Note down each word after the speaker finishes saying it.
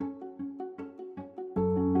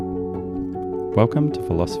Welcome to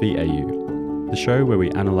Philosophy AU, the show where we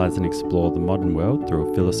analyse and explore the modern world through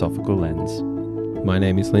a philosophical lens. My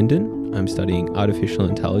name is Lyndon. I'm studying artificial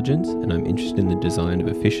intelligence and I'm interested in the design of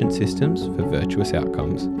efficient systems for virtuous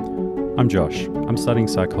outcomes. I'm Josh. I'm studying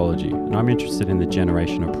psychology and I'm interested in the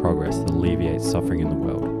generation of progress that alleviates suffering in the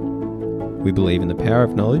world. We believe in the power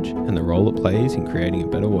of knowledge and the role it plays in creating a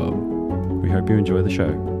better world. We hope you enjoy the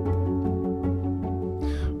show.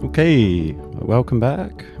 Okay, welcome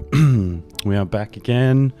back. We are back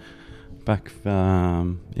again, back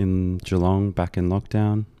in Geelong, back in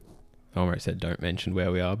lockdown. I almost said don't mention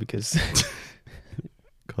where we are because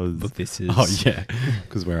this is... Oh yeah,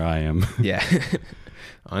 because where I am. Yeah,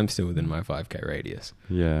 I'm still within my 5k radius.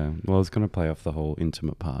 Yeah, well I was going to play off the whole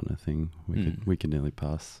intimate partner thing. We could nearly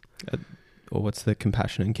pass. Or what's the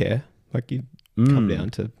compassion and care? Like you come down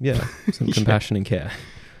to, some compassion and care.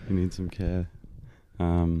 You need some care.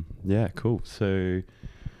 Yeah, cool. So...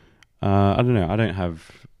 I don't know. I don't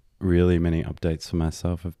have really many updates for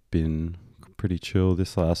myself. I've been pretty chill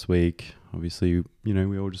this last week. Obviously,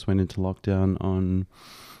 we all just went into lockdown on,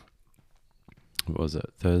 what was it,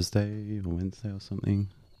 Thursday or Wednesday or something?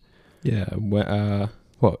 Yeah. It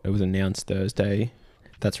was announced Thursday.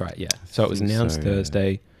 That's right, yeah. So it was announced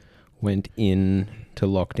Thursday, went in to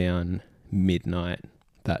lockdown midnight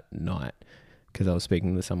that night. Because I was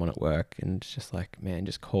speaking to someone at work and it's just like, man,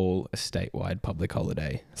 just call a statewide public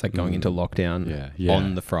holiday. It's like going into lockdown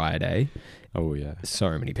on the Friday. Oh, yeah.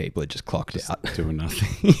 So many people are just clocked out. Doing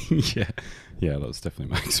nothing. Yeah, that was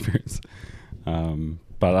definitely my experience.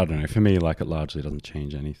 But I don't know. For me, it largely doesn't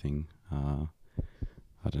change anything. I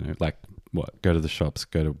don't know. Go to the shops,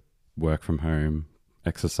 go to work from home,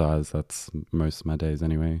 exercise. That's most of my days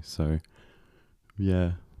anyway. So,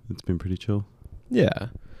 yeah, it's been pretty chill. Yeah.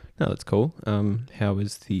 No, that's cool. How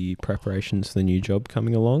is the preparations for the new job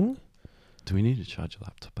coming along? Do we need to charge your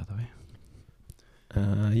laptop, by the way?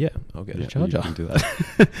 Yeah, I'll get a charger. You can do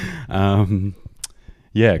that.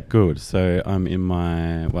 Yeah, good. So I'm in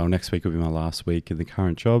next week will be my last week in the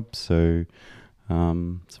current job. So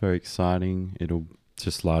it's very exciting. It'll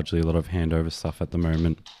just largely a lot of handover stuff at the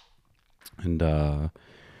moment. And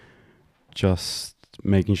just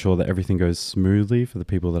making sure that everything goes smoothly for the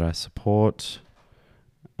people that I support.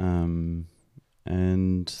 And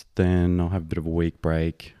then I'll have a bit of a week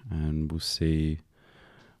break and we'll see,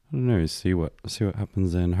 see what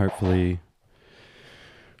happens then. Hopefully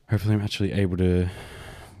I'm actually able to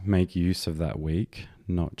make use of that week,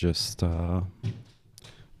 not just sit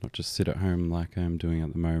at home like I'm doing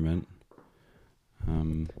at the moment.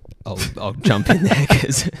 I'll jump in there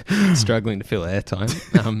because struggling to fill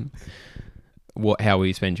airtime. How will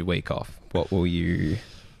you spend your week off? What will you...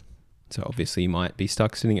 So obviously you might be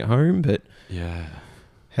stuck sitting at home, but yeah,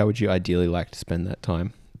 how would you ideally like to spend that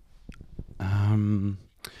time? I'll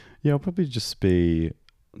probably just be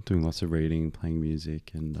doing lots of reading, playing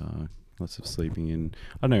music, and lots of sleeping in.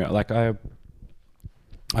 I don't know,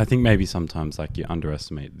 I think maybe sometimes you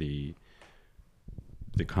underestimate the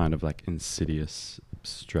kind of insidious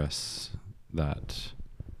stress that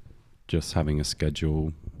just having a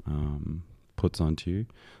schedule puts onto you.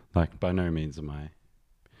 By no means am I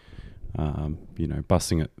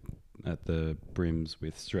busting it at the brims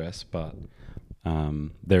with stress, but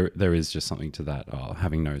there is just something to that.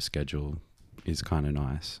 Having no schedule is kind of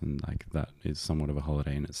nice, and that is somewhat of a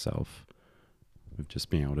holiday in itself, of just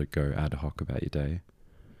being able to go ad hoc about your day.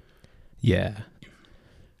 Yeah,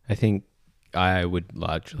 I think I would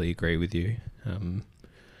largely agree with you.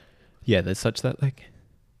 There's such that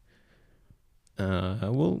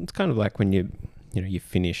it's kind of like when you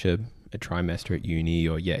finish a trimester at uni,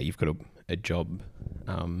 or you've got a job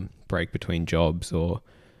break between jobs, or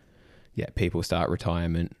people start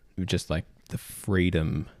retirement, just the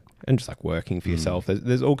freedom and just working for yourself.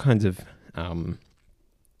 There's all kinds of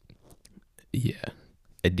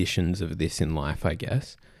additions of this in life, I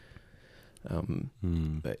guess.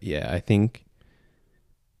 But I think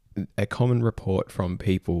a common report from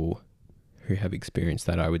people who have experienced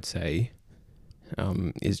that, I would say,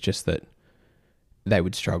 is just that they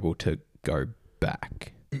would struggle to go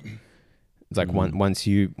back. It's once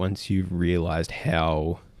you've realized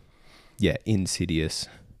how insidious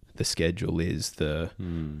the schedule is, the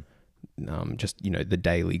the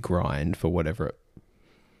daily grind for whatever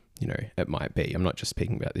it might be. I'm not just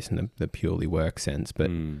speaking about this in the purely work sense,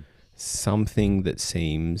 but something that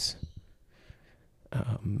seems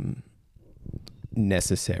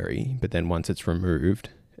necessary, but then once it's removed,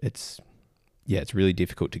 it's really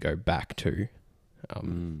difficult to go back to.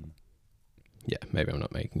 Maybe I'm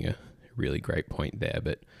not making a really great point there,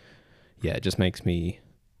 but it just makes me...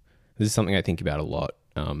 This is something I think about a lot,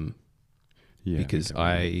 because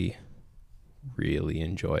I really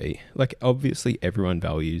enjoy. Like, obviously, everyone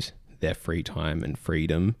values their free time and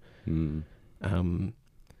freedom.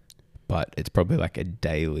 But it's probably like a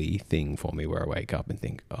daily thing for me where I wake up and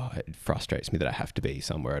think, oh, it frustrates me that I have to be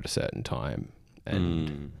somewhere at a certain time.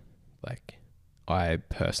 And like, I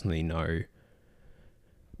personally know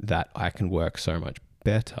that I can work so much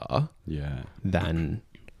better than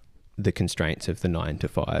the constraints of the 9 to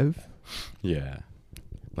 5. Yeah.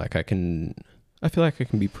 Like, I feel like I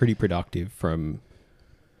can be pretty productive from,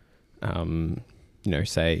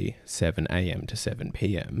 say 7 a.m. to 7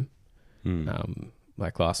 p.m.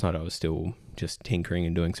 Like last night I was still just tinkering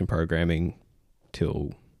and doing some programming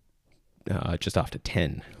till just after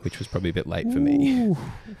 10, which was probably a bit late for me.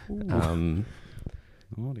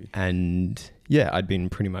 And yeah, I'd been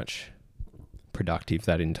pretty much productive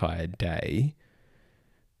that entire day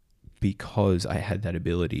because I had that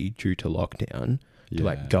ability due to lockdown to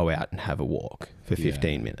like go out and have a walk for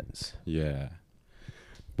 15 minutes. Yeah.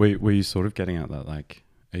 Were you sort of getting at that, like,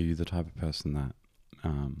 are you the type of person that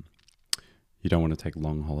you don't want to take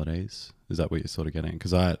long holidays? Is that what you're sort of getting?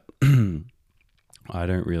 Because I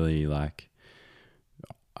don't really like,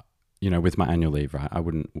 with my annual leave, right? I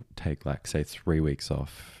wouldn't take like, say, 3 weeks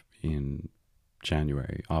off in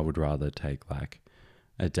January. I would rather take like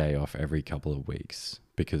a day off every couple of weeks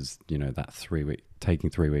because, that taking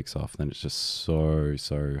 3 weeks off, then it's just so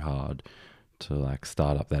hard to like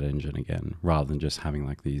start up that engine again rather than just having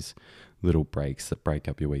like these little breaks that break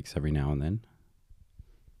up your weeks every now and then.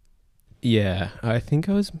 Yeah, I think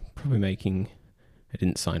I was probably I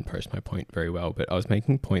didn't signpost my point very well, but I was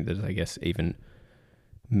making a point that I guess even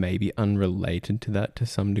maybe unrelated to that to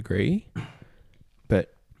some degree.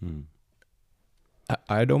 But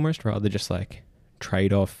I'd almost rather just like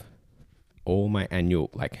trade off all my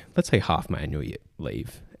annual, like let's say half my annual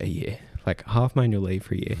leave a year, like half my annual leave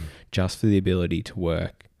for a year, just for the ability to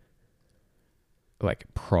work like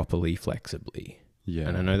properly flexibly. Yeah.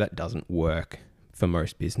 And I know that doesn't work for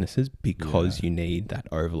most businesses because you need that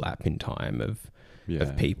overlap in time of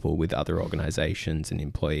people with other organizations and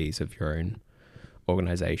employees of your own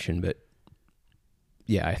organization. But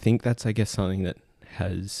yeah, I think that's, I guess, something that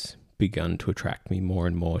has begun to attract me more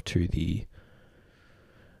and more to the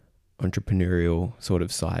entrepreneurial sort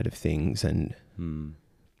of side of things. And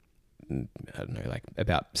I don't know, like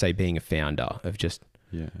about, say, being a founder, of just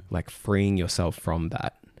like freeing yourself from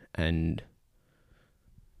that and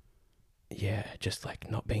just like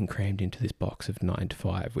not being crammed into this box of 9 to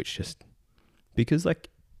 5, which just, because like,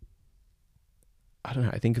 I don't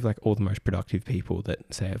know, I think of like all the most productive people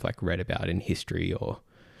that, say, I've like read about in history or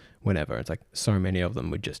whenever. It's like so many of them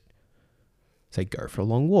would just say go for a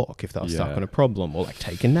long walk if they were stuck on a problem, or like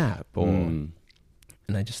take a nap, or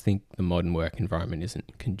and I just think the modern work environment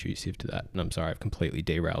isn't conducive to that. And I'm sorry, I've completely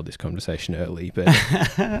derailed this conversation early, but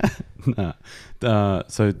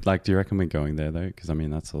so like, do you reckon we're going there though? Because I mean,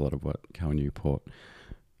 that's a lot of what Cal Newport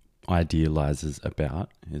idealizes about,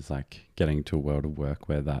 is like getting to a world of work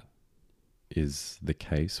where that is the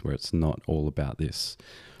case, where it's not all about this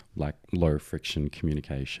like low friction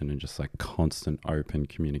communication and just like constant open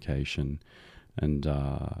communication. And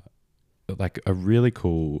like a really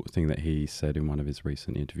cool thing that he said in one of his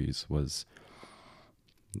recent interviews was,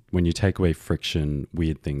 when you take away friction,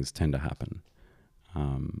 weird things tend to happen.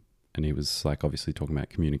 And he was like obviously talking about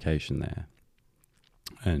communication there,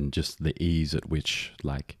 and just the ease at which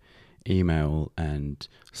like email and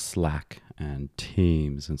Slack and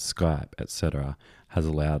Teams and Skype, etc., has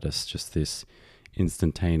allowed us just this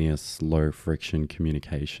instantaneous low friction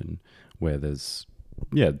communication where there's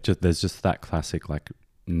just that classic like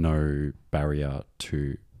no barrier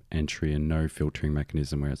to entry and no filtering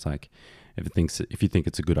mechanism, where it's like if you think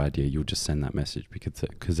it's a good idea, you'll just send that message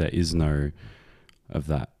because there is no of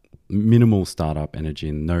that minimal startup energy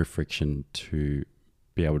and no friction to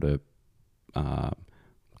be able to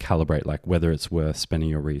calibrate like whether it's worth spending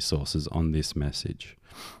your resources on this message.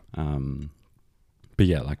 But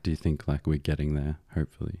yeah, like, do you think like we're getting there,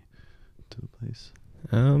 hopefully, to the place?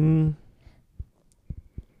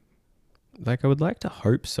 Like, I would like to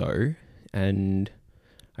hope so. And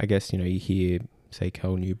I guess, you hear, say,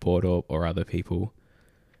 Cal Newport or other people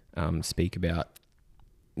speak about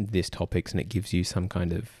these topics, and it gives you some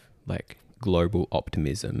kind of like global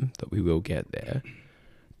optimism that we will get there.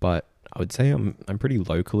 But I would say I'm pretty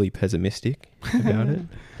locally pessimistic about it.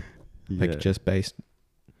 Like, just based,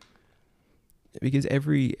 because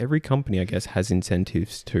every company, I guess, has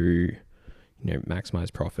incentives to,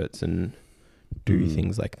 maximize profits and do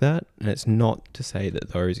things like that. And it's not to say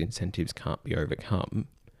that those incentives can't be overcome.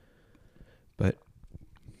 But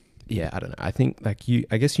yeah, I don't know. I think like I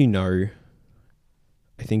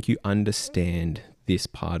think you understand this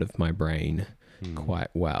part of my brain quite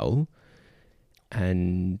well.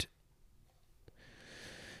 And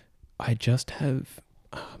I just have,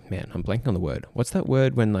 oh man, I'm blanking on the word. What's that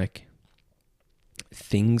word when like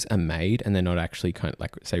things are made and they're not actually kind of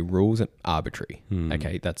like, say, rules are arbitrary.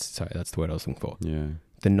 Okay, that's the word I was looking for. Yeah.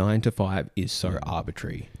 The 9 to 5 is so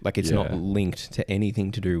arbitrary. Like it's not linked to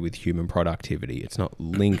anything to do with human productivity. It's not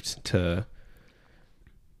linked to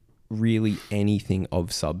really anything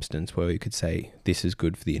of substance where you could say this is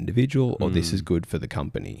good for the individual or this is good for the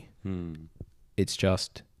company. It's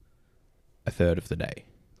just a third of the day.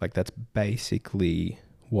 Like that's basically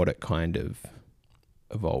what it kind of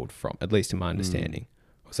evolved from, at least in my understanding.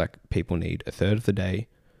 It's like people need a third of the day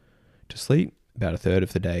to sleep, about a third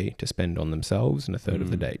of the day to spend on themselves, and a third of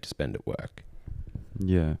the day to spend at work.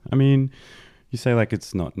 Yeah. I mean, you say like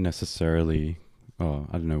it's not necessarily, I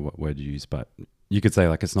don't know what word you use, but you could say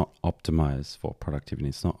like it's not optimized for productivity.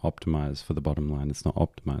 It's not optimized for the bottom line. It's not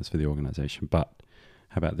optimized for the organization. But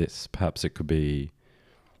how about this? Perhaps it could be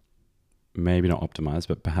maybe not optimized,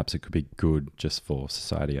 but perhaps it could be good just for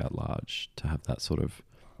society at large to have that sort of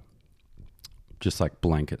just like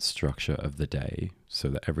blanket structure of the day so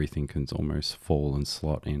that everything can almost fall and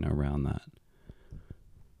slot in around that.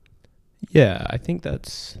 Yeah, I think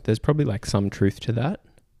there's probably like some truth to that.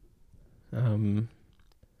 But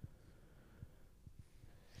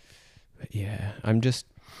yeah, I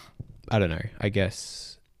don't know, I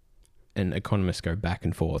guess, and economists go back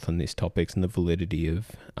and forth on these topics and the validity of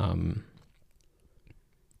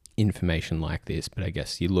information like this, but I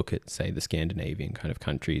guess you look at, say, the Scandinavian kind of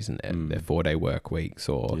countries and their 4-day work weeks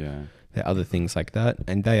or their other things like that,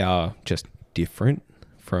 and they are just different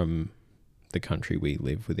from the country we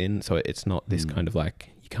live within. So it's not this kind of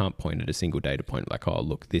like, you can't point at a single data point like, oh,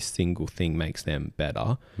 look, this single thing makes them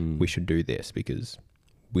better. We should do this, because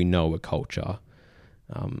we know a culture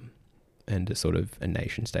and a sort of a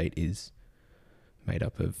nation state is made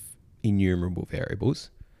up of innumerable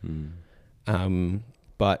variables.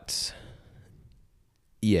 But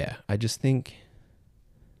yeah, I just think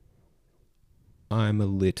I'm a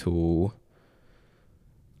little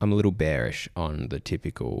bearish on the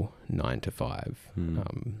typical 9 to 5.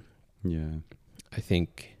 I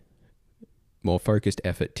think more focused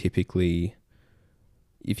effort typically,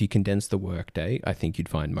 if you condense the work day, I think you'd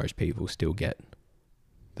find most people still get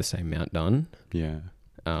the same amount done.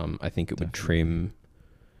 I think it would trim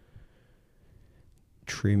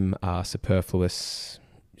superfluous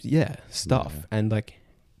stuff. And like,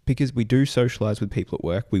 because we do socialize with people at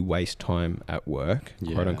work, we waste time at work,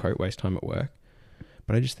 quote unquote waste time at work.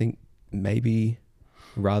 But I just think maybe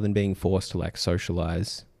rather than being forced to like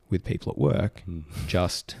socialize with people at work,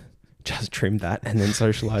 just trim that and then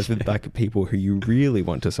socialize with like people who you really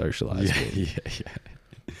want to socialize with.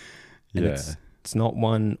 And it's not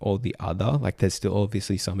one or the other. Like there's still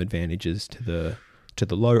obviously some advantages to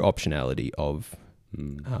the low optionality of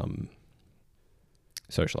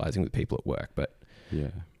socializing with people at work. But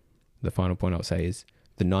the final point I'll say is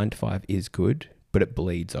the 9 to 5 is good, but it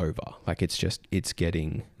bleeds over. Like it's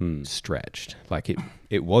getting stretched. Like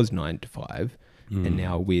it was 9 to 5 and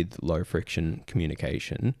now with low friction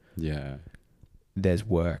communication, there's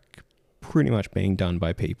work pretty much being done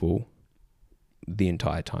by people the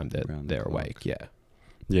entire time that they're awake.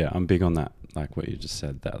 Yeah, I'm big on that, like what you just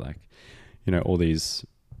said, that like, you know, all these,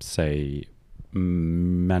 say,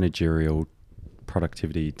 managerial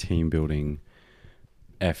productivity, team building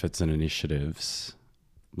efforts and initiatives,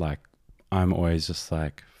 like I'm always just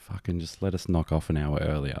like, fucking just let us knock off an hour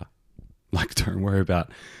earlier. Like don't worry about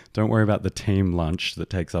the team lunch that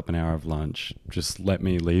takes up an hour of lunch. Just let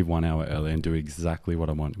me leave 1 hour early and do exactly what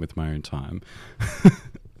I want with my own time.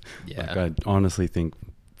 Like I honestly think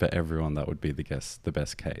for everyone that would be the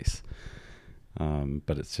best case.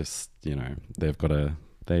 But it's just, you know, they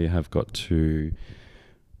have got to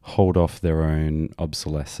hold off their own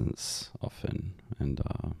obsolescence often, and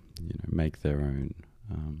you know, make their own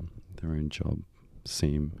job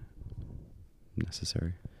seem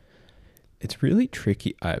necessary. It's really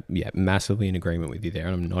tricky. Massively in agreement with you there,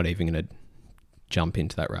 and I'm not even going to jump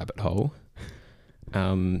into that rabbit hole.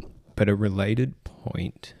 But a related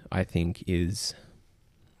point, I think, is,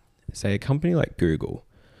 say, a company like Google,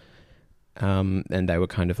 and they were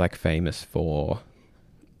kind of like famous for,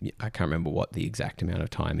 I can't remember what the exact amount of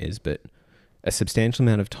time is, but a substantial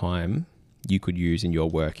amount of time you could use in your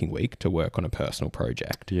working week to work on a personal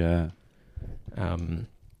project.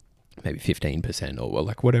 Maybe 15% or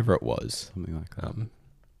like whatever it was. Something like that.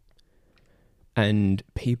 And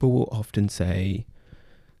people will often say,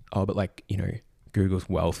 oh, but like, you know, Google's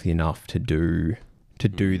wealthy enough to do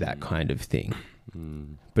that kind of thing.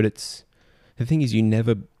 But the thing is, you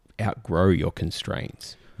never outgrow your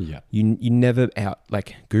constraints. Yeah. You never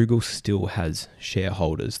like Google still has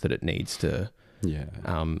shareholders that it needs to Yeah.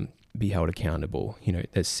 be held accountable. You know,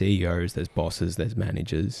 there's CEOs, there's bosses, there's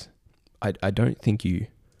managers. I don't think you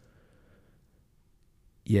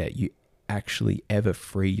actually ever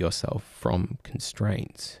free yourself from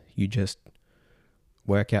constraints. You just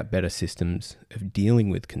work out better systems of dealing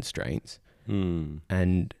with constraints.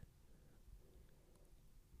 And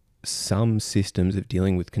some systems of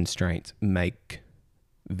dealing with constraints make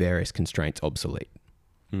various constraints obsolete.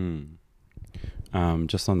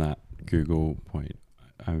 Just on that Google point,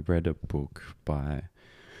 I read a book by,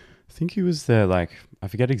 I think he was their, like, I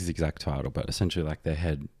forget his exact title, but essentially like their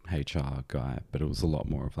head HR guy, but it was a lot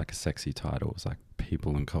more of like a sexy title. It was like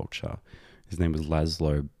people and culture. His name was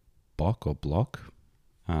Laszlo Bock or Block.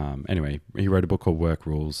 Anyway, he wrote a book called Work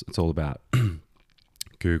Rules. It's all about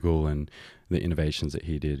Google and the innovations that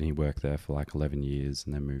he did. And he worked there for like 11 years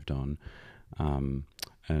and then moved on. And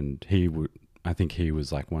I think he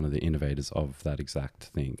was like one of the innovators of that exact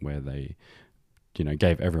thing where they, you know,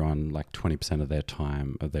 gave everyone like 20% of their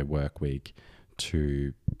time of their work week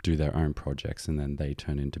to do their own projects, and then they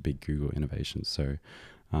turn into big Google innovations. So,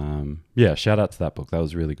 shout out to that book. That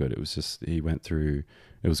was really good. It was just, he went through,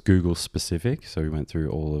 it was Google specific. So he went through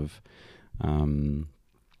all of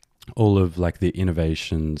like the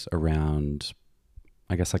innovations around,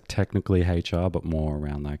 I guess like technically HR, but more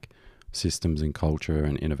around like systems and culture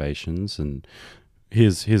and innovations. And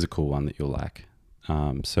here's a cool one that you'll like.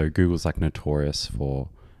 So Google's like notorious for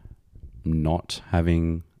not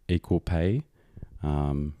having equal pay.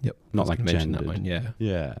 Not like gendered. That one, yeah.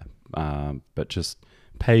 Yeah. But just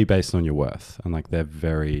pay based on your worth. And like they're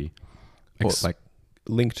very or like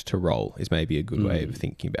linked to role is maybe a good way of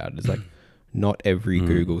thinking about it. It's like not every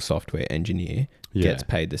Google software engineer gets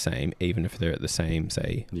paid the same, even if they're at the same,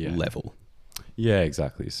 say, level. Yeah,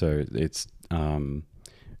 exactly. So it's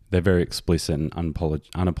they're very explicit and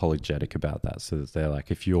unapologetic about that. So that they're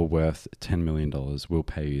like, if you're worth $10 million, we'll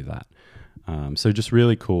pay you that. So just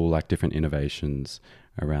really cool, like different innovations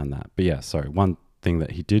around that. But yeah, sorry. One thing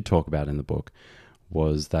that he did talk about in the book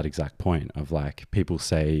was that exact point of like, people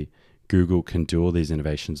say Google can do all these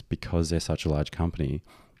innovations because they're such a large company.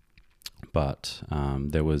 But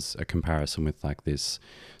there was a comparison with like this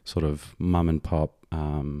sort of mum and pop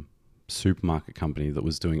supermarket company that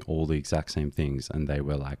was doing all the exact same things, and they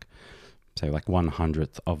were like, say, like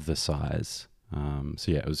 1/100th of the size.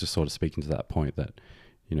 So yeah, it was just sort of speaking to that point that,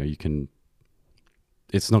 you know, you can,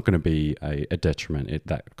 it's not going to be a detriment.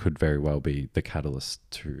 That could very well be the catalyst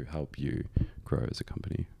to help you grow as a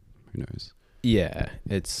company. Who knows? Yeah,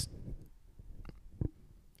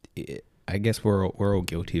 I guess we're all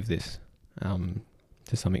guilty of this to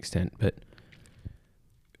some extent, but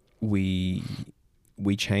we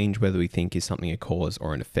change whether we think is something a cause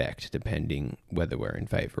or an effect, depending whether we're in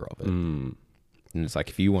favor of it. And it's like,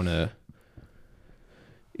 if you want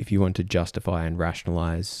to justify and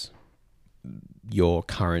rationalize your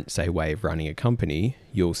current, say, way of running a company,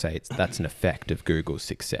 you'll say that's an effect of Google's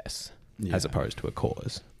success as opposed to a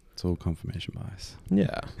cause. It's all confirmation bias.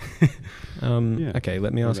 Yeah. Okay,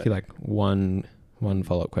 let me ask you like one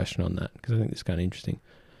follow-up question on that, because I think it's kind of interesting.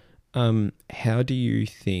 How do you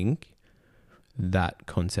think that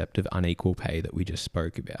concept of unequal pay that we just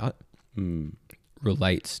spoke about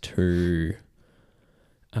relates to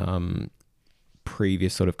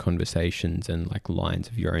previous sort of conversations and like lines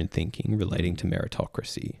of your own thinking relating to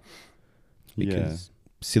meritocracy? Because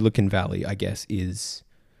Silicon Valley, I guess, is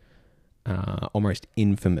almost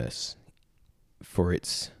infamous for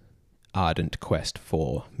its ardent quest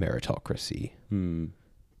for meritocracy. And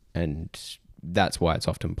that's why it's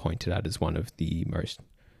often pointed out as one of the most,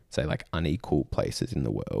 say, like unequal places in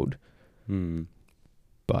the world.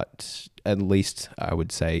 But at least I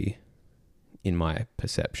would say, in my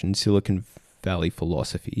perception, Silicon Valley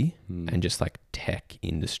philosophy and just like tech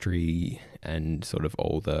industry and sort of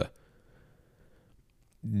all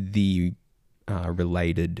the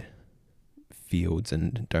related fields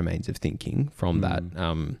and domains of thinking from that,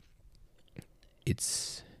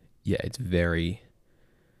 it's very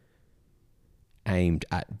aimed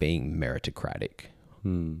at being meritocratic.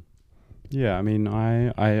 Yeah, I mean,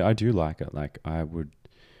 I do like it. Like, I would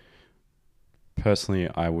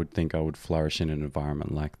think I would flourish in an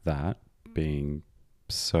environment like that, being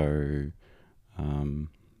so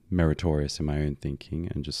meritorious in my own thinking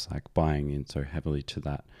and just like buying in so heavily to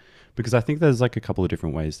that. Because I think there's like a couple of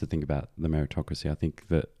different ways to think about the meritocracy. I think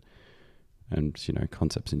that, and you know,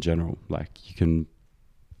 concepts in general, like you can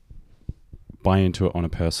buy into it on a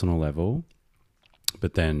personal level,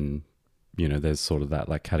 but then, you know, there's sort of that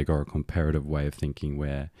like categorical imperative way of thinking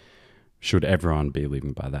where should everyone be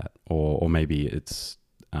living by that, or maybe it's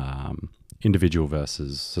individual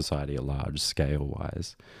versus society at large, scale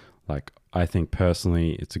wise. Like, I think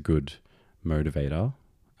personally, it's a good motivator.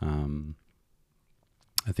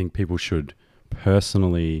 I think people should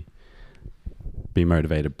personally be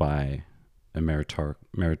motivated by a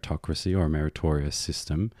meritocracy or a meritorious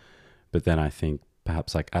system. But then I think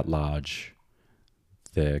perhaps like at large,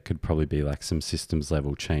 there could probably be like some systems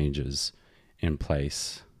level changes in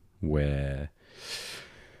place where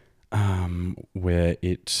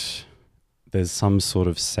there's some sort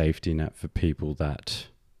of safety net for people that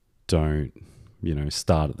don't,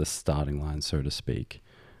 start at the starting line, so to speak.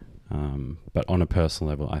 But on a personal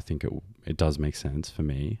level, I think it does make sense for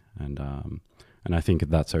me, and I think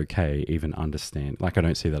that's okay. Even understand, like, I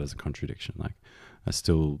don't see that as a contradiction. Like, I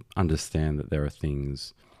still understand that there are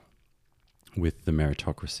things with the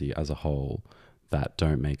meritocracy as a whole that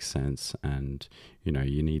don't make sense, and you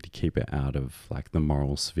need to keep it out of like the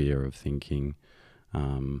moral sphere of thinking.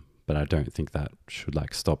 But I don't think that should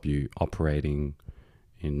like stop you operating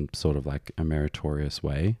in sort of like a meritorious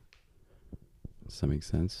way. Does that make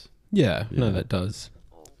sense? Yeah, no, that does.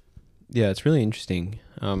 Yeah, it's really interesting.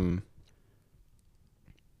 What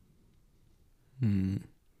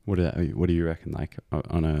do you reckon, like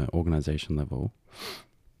on an organization level?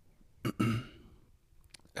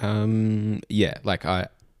 Yeah, like I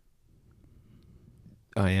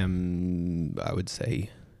would say,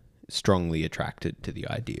 strongly attracted to the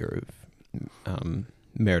idea of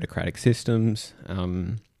meritocratic systems,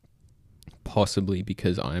 possibly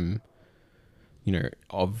because I'm,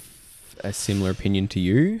 of a similar opinion to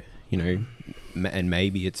you, and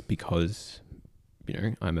maybe it's because,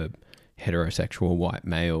 I'm a heterosexual white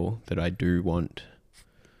male that I do want,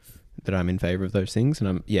 that I'm in favor of those things.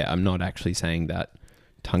 And I'm not actually saying that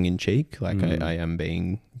tongue in cheek, like I am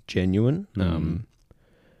being genuine.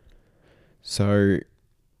 So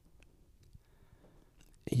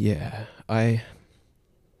yeah,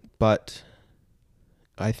 but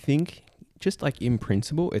I think just like in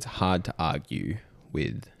principle, it's hard to argue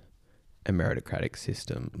with a meritocratic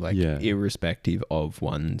system, like irrespective of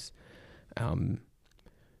one's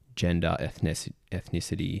gender,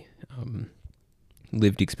 ethnicity,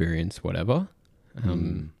 lived experience, whatever.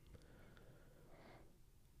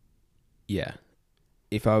 Yeah.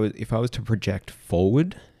 If I was to project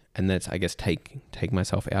forward, and that's, I guess, take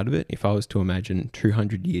myself out of it, if I was to imagine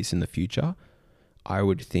 200 years in the future, I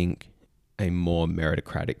would think a more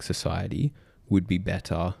meritocratic society would be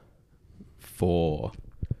better for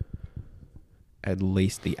at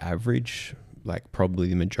least the average, like probably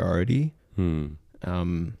the majority. And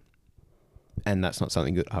that's not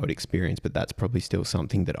something that I would experience, but that's probably still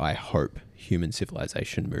something that I hope human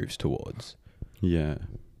civilization moves towards. Yeah,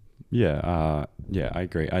 I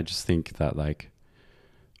agree. I just think that like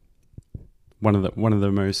one of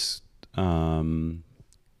the most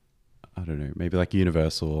I don't know, maybe like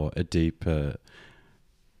universal or a deeper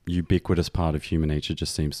ubiquitous part of human nature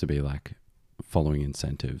just seems to be like following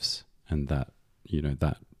incentives, and that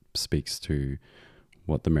that speaks to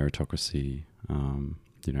what the meritocracy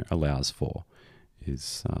allows for,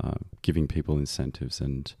 is giving people incentives,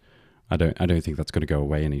 and I don't think that's going to go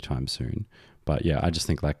away anytime soon. But yeah, I just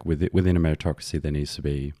think like within a meritocracy there needs to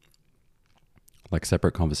be like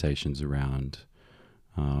separate conversations around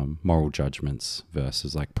moral judgments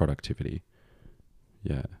versus like productivity.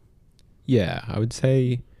 Yeah, I would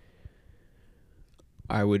say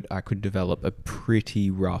I could develop a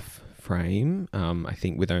pretty rough frame. I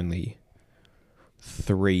think with only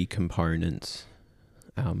 3 components.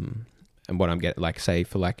 And what I'm getting, like, say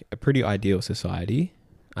for like a pretty ideal society,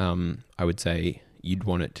 I would say you'd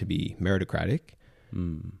want it to be meritocratic,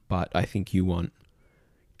 but I think you want,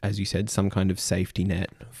 as you said, some kind of safety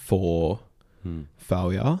net for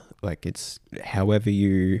failure. Like it's however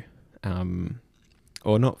you,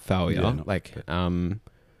 or not failure, it's like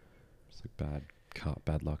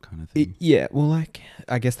bad luck kind of thing. Well, like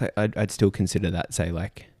I guess that I'd still consider that, say,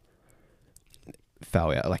 like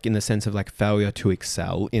failure, like in the sense of like failure to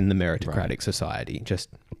excel in the meritocratic society. Just,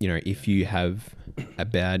 if you have a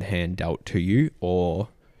bad hand dealt to you, or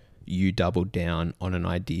you doubled down on an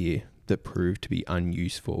idea that proved to be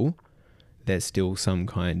unuseful, there's still some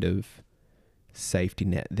kind of safety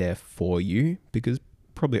net there for you, because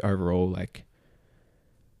probably overall, like,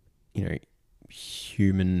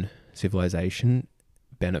 human civilization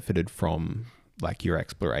benefited from like your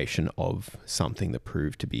exploration of something that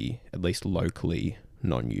proved to be at least locally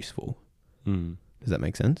non-useful. Does that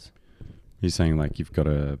make sense? You're saying like you got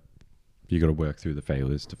to work through the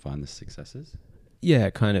failures to find the successes? Yeah,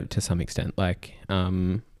 kind of, to some extent. Like,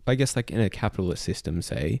 I guess like in a capitalist system,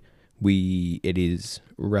 say, it is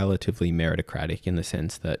relatively meritocratic in the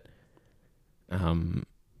sense that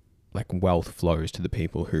like wealth flows to the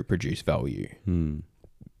people who produce value.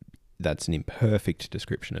 That's an imperfect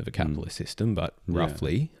description of a capitalist system, but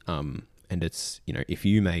roughly. And it's, if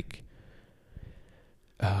you make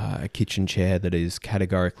a kitchen chair that is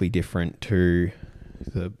categorically different to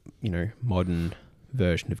the, modern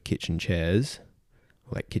version of kitchen chairs,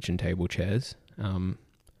 like kitchen table chairs,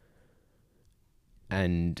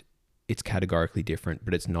 and it's categorically different,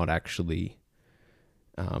 but it's not actually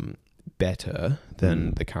better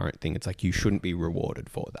than the current thing. It's like you shouldn't be rewarded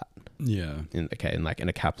for that. Yeah. And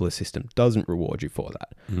a capitalist system doesn't reward you for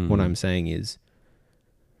that. What I'm saying is,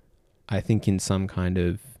 I think in some kind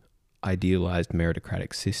of idealized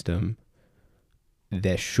meritocratic system,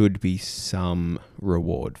 there should be some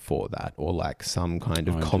reward for that, or like some kind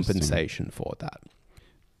of compensation for that.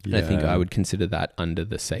 Yeah. And I think I would consider that under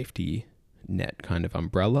the safety net kind of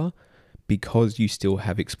umbrella, because you still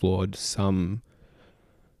have explored some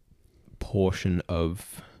portion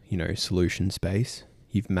of, solution space.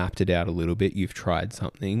 You've mapped it out a little bit. You've tried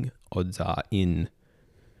something. Odds are in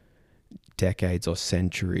decades or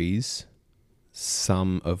centuries,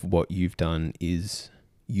 some of what you've done is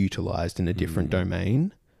utilized in a different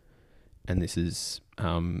domain. And this is,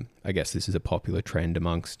 I guess this is a popular trend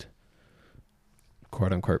amongst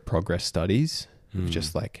quote unquote progress studies.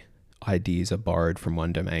 Just like ideas are borrowed from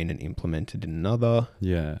one domain and implemented in another.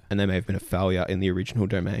 Yeah. And they may have been a failure in the original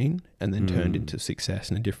domain and then turned into success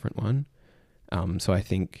in a different one. So I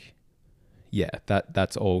think,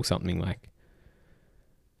 that's all something like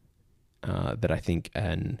that I think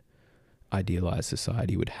an idealized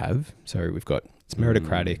society would have. So we've got, it's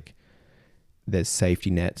meritocratic. There's safety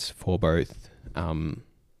nets for both,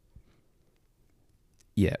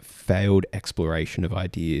 failed exploration of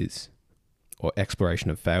ideas or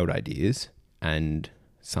exploration of failed ideas and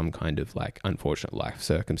some kind of like unfortunate life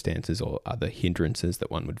circumstances or other hindrances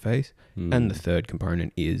that one would face. And the third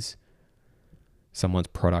component is someone's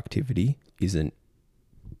productivity isn't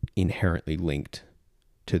inherently linked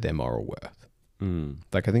to their moral worth.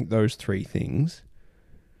 Like, I think those three things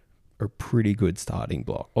are a pretty good starting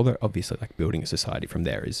block. Although obviously like building a society from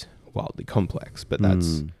there is wildly complex, but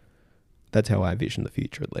that's how I vision the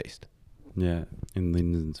future, at least. Yeah. In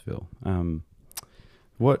Lindensville.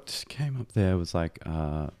 What came up there was like,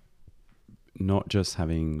 not just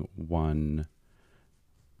having one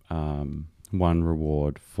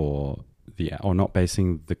reward for or not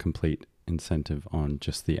basing the complete incentive on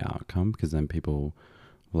just the outcome, because then people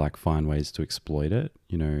will like find ways to exploit it,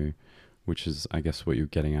 which is, I guess, what you're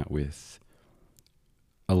getting at with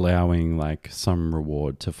allowing like some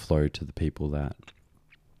reward to flow to the people that,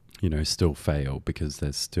 still fail, because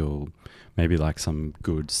there's still maybe like some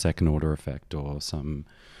good second order effect or some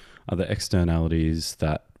other externalities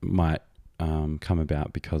that might come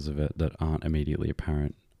about because of it that aren't immediately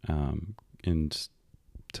apparent. And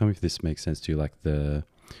tell me if this makes sense to you, like the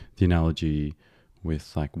analogy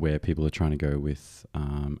with like where people are trying to go with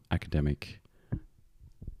academic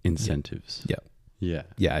incentives. Yeah,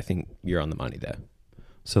 I think you're on the money there.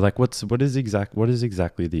 So like what is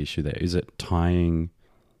exactly the issue there? Is it tying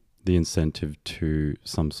the incentive to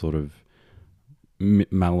some sort of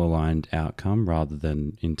malaligned outcome rather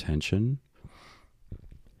than intention?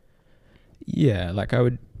 Yeah, like I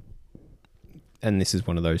would, and this is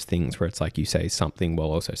one of those things where it's like you say something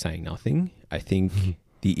while also saying nothing. I think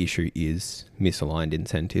the issue is misaligned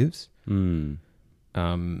incentives.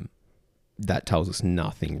 That tells us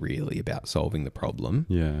nothing really about solving the problem.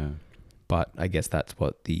 Yeah. But I guess that's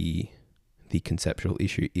what the conceptual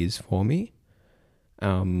issue is for me.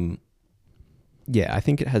 I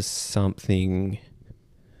think it has something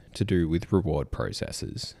to do with reward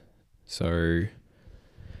processes. So,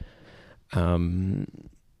 I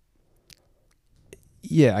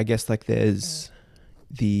guess like there's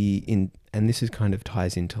and this is kind of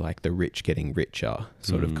ties into like the rich getting richer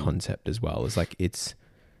sort of concept as well. It's like it's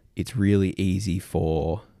really easy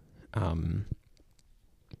for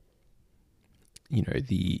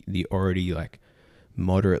the already like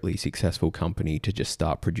moderately successful company to just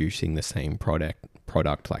start producing the same product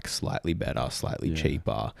like slightly better, slightly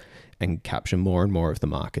cheaper, and capture more and more of the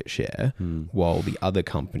market share, while the other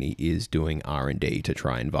company is doing R&D to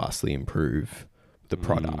try and vastly improve the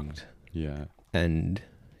product. And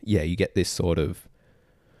you get this sort of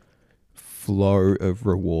flow of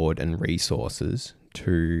reward and resources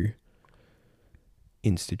to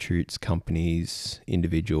institutes, companies,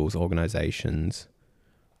 individuals, organizations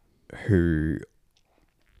who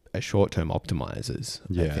are short-term optimizers,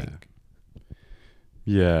 I think.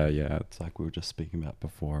 Yeah. It's like we were just speaking about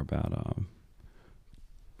before about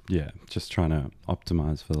yeah, just trying to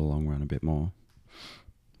optimize for the long run a bit more.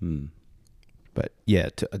 But yeah,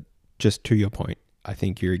 just to your point, I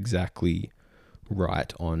think you're exactly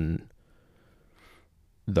right on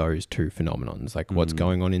those two phenomenons. Like what's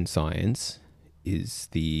going on in science is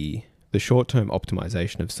the short-term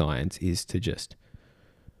optimization of science is to just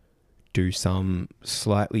do some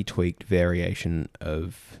slightly tweaked variation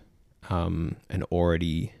of an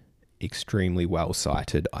already extremely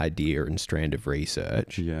well-cited idea and strand of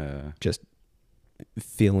research. Yeah. Just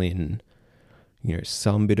fill in,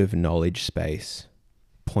 some bit of knowledge space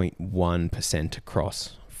 0.1%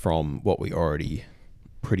 across from what we already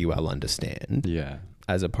pretty well understand. Yeah.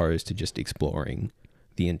 As opposed to just exploring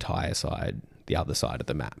the entire side, the other side of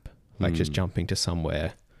the map. Like just jumping to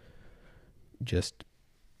somewhere just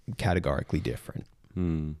categorically different.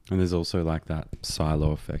 And there's also like that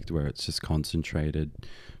silo effect where it's just concentrated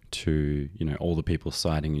to, all the people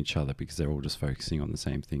citing each other because they're all just focusing on the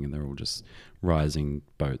same thing and they're all just rising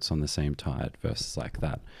boats on the same tide, versus like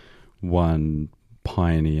that one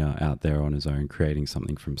pioneer out there on his own creating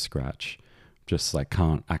something from scratch, just like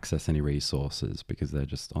can't access any resources because they're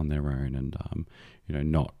just on their own and,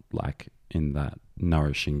 not like in that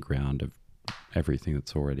nourishing ground of everything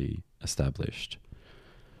that's already established.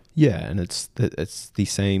 Yeah, and it's the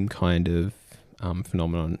same kind of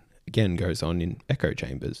phenomenon, again, goes on in echo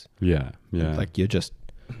chambers. Yeah. Like you're just,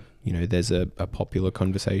 there's a popular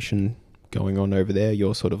conversation going on over there.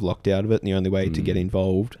 You're sort of locked out of it. And the only way to get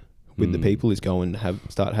involved with the people is go and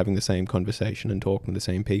start having the same conversation and talking to the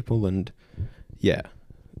same people. And yeah,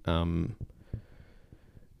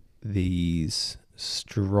 these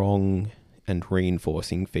strong and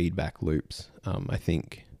reinforcing feedback loops, I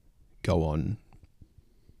think, go on,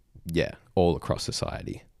 all across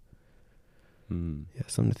society. Yeah,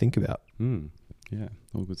 something to think about. Yeah,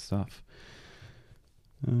 all good stuff.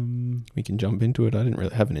 We can jump into it. I didn't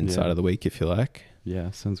really have an insight of the week, if you like.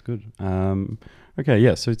 Yeah, sounds good. Okay,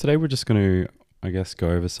 yeah, so today we're just going to, I guess, go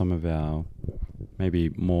over some of our maybe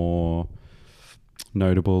more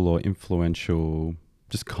notable or influential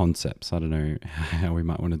just concepts. I don't know how we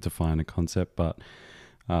might want to define a concept, but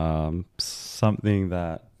something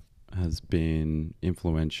that has been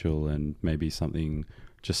influential and maybe something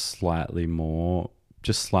just slightly more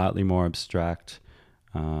abstract,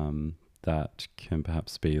 that can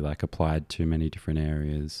perhaps be like applied to many different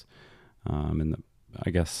areas, and I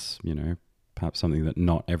guess perhaps something that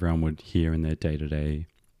not everyone would hear in their day-to-day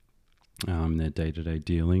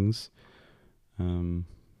dealings.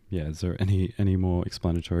 Is there any more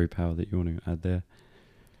explanatory power that you want to add there?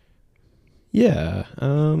 Yeah,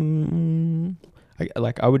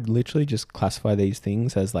 I would literally just classify these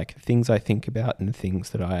things as like things I think about and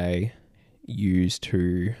things that I use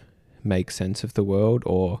to make sense of the world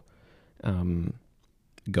or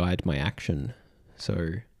guide my action. So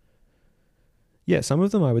yeah, some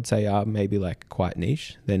of them I would say are maybe like quite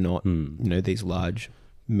niche. They're not, these large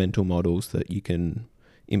mental models that you can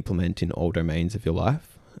implement in all domains of your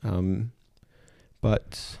life.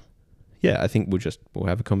 But yeah, I think we'll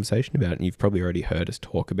have a conversation about it. And you've probably already heard us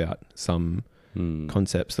talk about some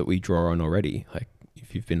concepts that we draw on already. Like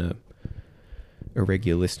if you've been a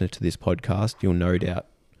regular listener to this podcast, you'll no doubt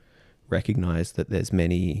recognize that there's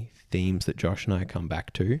many themes that Josh and I come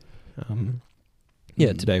back to.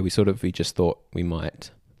 Today we just thought we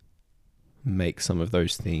might make some of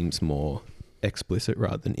those themes more explicit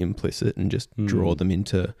rather than implicit and just draw them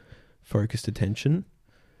into focused attention.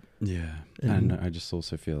 Yeah. And I just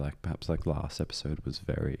also feel like perhaps like last episode was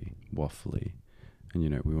very waffly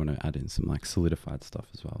and, we want to add in some like solidified stuff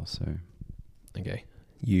as well. So, okay.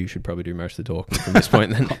 You should probably do most of the talking from this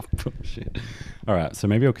point then. Bullshit. All right. So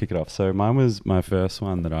maybe I'll kick it off. So my first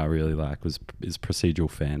one that I really like is procedural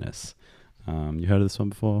fairness. You heard of this one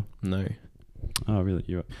before? No. Oh, really?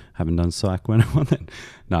 You haven't done Psych 101 then?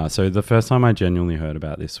 No. So the first time I genuinely heard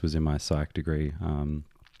about this was in my Psych degree,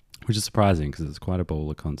 which is surprising because it's quite a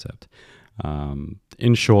baller concept.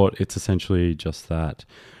 In short, it's essentially just that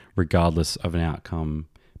regardless of an outcome,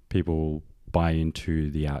 people buy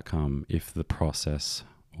into the outcome if the process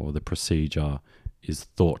or the procedure is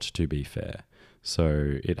thought to be fair.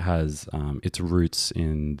 So it has its roots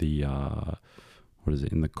in the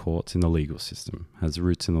in the courts, in the legal system, has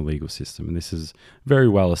roots in the legal system. And this is a very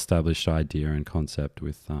well established idea and concept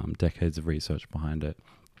with decades of research behind it.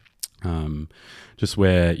 Just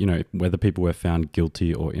where, whether people were found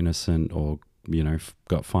guilty or innocent or,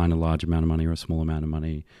 got fined a large amount of money or a small amount of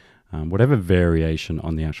money, whatever variation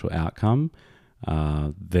on the actual outcome,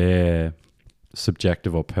 their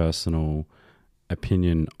subjective or personal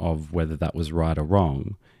opinion of whether that was right or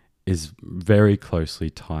wrong is very closely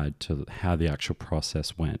tied to how the actual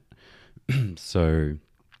process went. So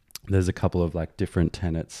there's a couple of like different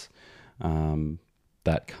tenets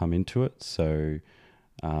that come into it. So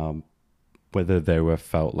whether they were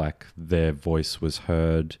felt like their voice was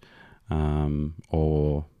heard,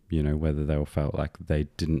 or whether they were felt like they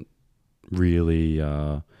didn't really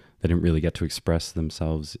get to express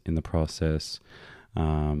themselves in the process.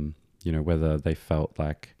 Whether they felt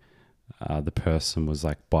like the person was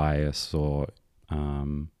like biased or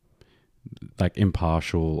like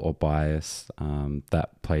impartial or biased,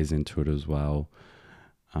 that plays into it as well.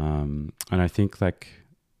 And I think like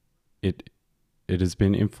it has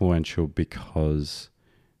been influential because,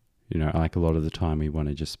 like a lot of the time we want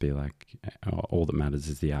to just be like, all that matters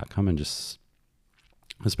is the outcome, and just,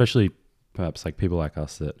 especially perhaps like people like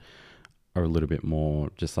us that are a little bit more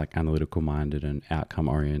just like analytical minded and outcome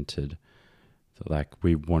oriented. So like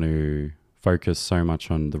we want to focus so much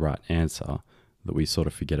on the right answer that we sort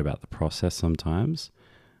of forget about the process sometimes,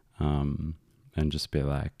 and just be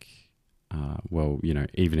like,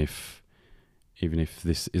 even if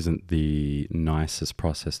this isn't the nicest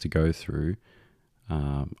process to go through,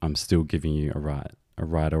 I'm still giving you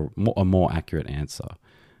a more accurate answer.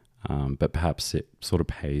 But perhaps it sort of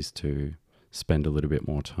pays to spend a little bit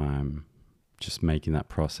more time just making that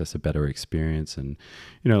process a better experience, and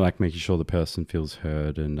like making sure the person feels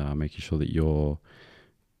heard, and making sure that you're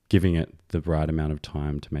giving it the right amount of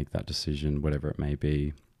time to make that decision, whatever it may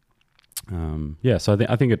be. So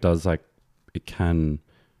I think it does, like, it can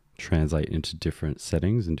translate into different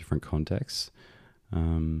settings and different contexts.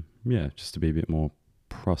 Just to be a bit more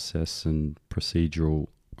process and procedural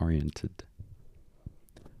oriented.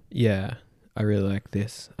 Yeah, I really like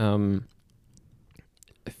this. A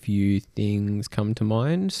few things come to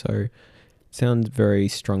mind. So it sounds very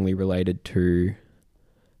strongly related to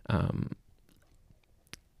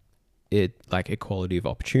it, like equality of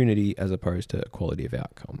opportunity as opposed to equality of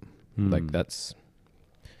outcome. Like that's,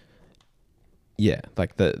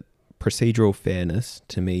 like the procedural fairness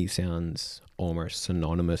to me sounds almost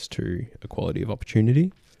synonymous to equality of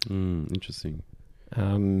opportunity. Interesting.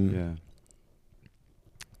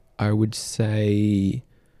 I would say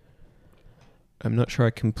I'm not sure I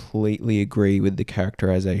completely agree with the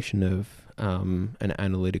characterization of an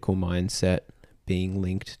analytical mindset being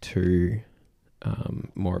linked to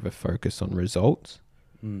more of a focus on results.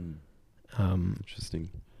 Interesting.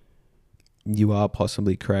 You are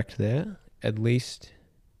possibly correct there. At least,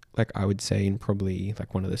 like I would say, in probably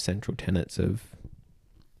like one of the central tenets of,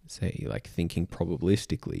 say, like thinking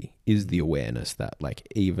probabilistically is the awareness that like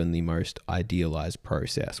even the most idealized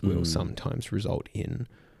process will sometimes result in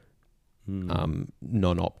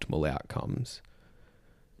non-optimal outcomes.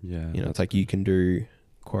 It's like you can do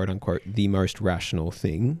quote unquote the most rational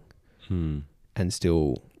thing and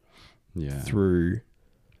still through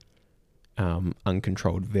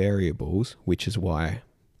uncontrolled variables, which is why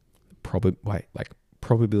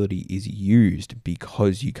probability is used,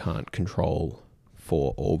 because you can't control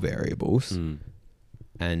for all variables.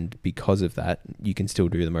 And because of that, you can still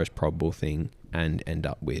do the most probable thing and end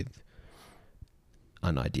up with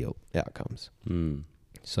unideal outcomes.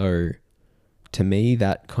 So to me,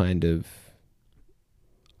 that kind of,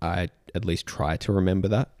 I at least try to remember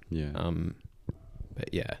that. But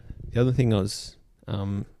the other thing I was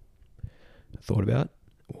thought about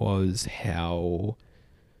was how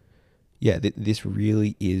this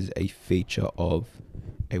really is a feature of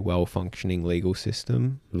a well-functioning legal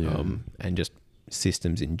system, and just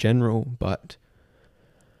systems in general. But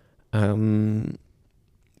and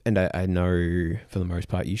I know for the most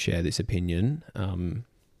part you share this opinion,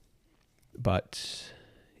 but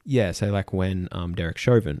so like when Derek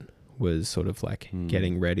Chauvin was sort of like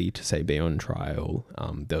getting ready to say be on trial,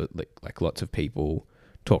 there were like lots of people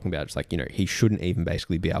talking about, it's like, he shouldn't even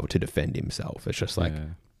basically be able to defend himself. It's just like,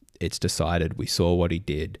 it's decided, we saw what he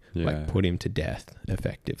did, like put him to death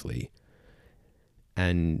effectively.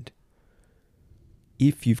 And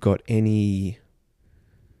if you've got any,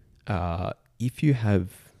 if you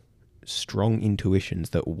have strong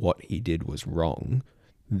intuitions that what he did was wrong,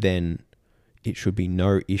 then it should be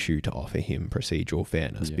no issue to offer him procedural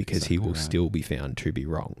fairness, because he will still be found to be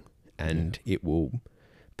wrong. And it will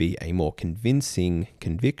be a more convincing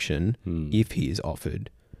conviction if he is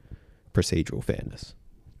offered procedural fairness.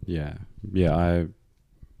 I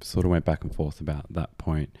sort of went back and forth about that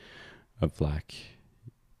point of like,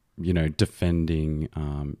 defending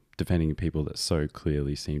people that so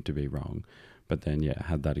clearly seem to be wrong, but then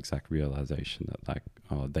had that exact realization that like,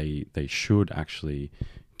 they should actually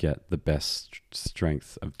get the best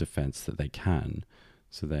strength of defense that they can.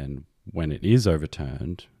 So then when it is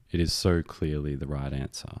overturned, it is so clearly the right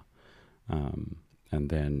answer. And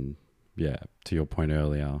then, to your point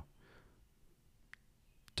earlier,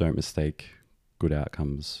 don't mistake good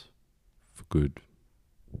outcomes for good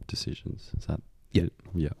decisions. Is that Yeah. it?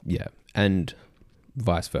 Yeah. Yeah. And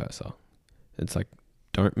vice versa. It's like,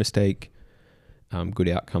 don't mistake good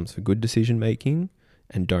outcomes for good decision making,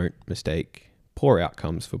 and don't mistake poor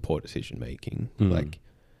outcomes for poor decision making. Like,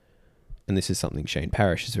 and this is something Shane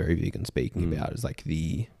Parrish is very big on speaking about, is like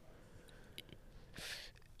I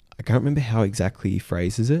can't remember how exactly he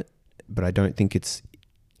phrases it, but I don't think it's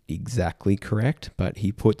exactly correct, but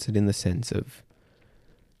he puts it in the sense of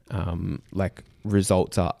like,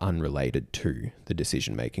 results are unrelated to the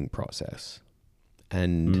decision-making process.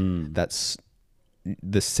 And that's,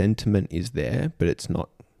 the sentiment is there, but it's not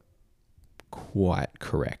quite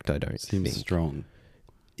correct, I don't think. Seems strong.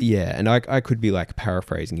 Yeah, and I could be like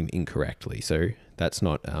paraphrasing him incorrectly, so that's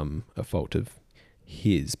not a fault of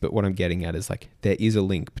his. But what I'm getting at is like, there is a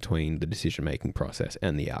link between the decision-making process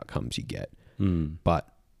and the outcomes you get. But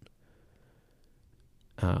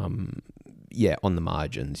yeah, on the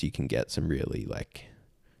margins, you can get some really like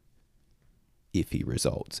iffy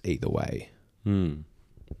results either way.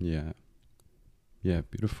 Yeah. Yeah,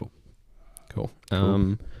 beautiful. Cool.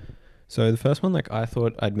 So the first one, like, I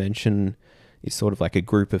thought I'd mention is sort of like a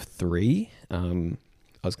group of three. I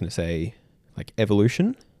was going to say like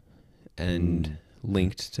evolution, and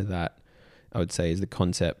linked to that, I would say, is the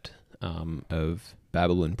concept of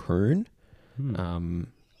Babel and Prune.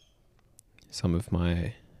 Some of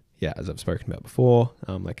my, as I've spoken about before,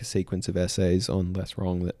 like a sequence of essays on Less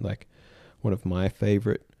Wrong, that like one of my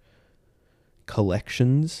favorite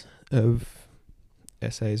collections of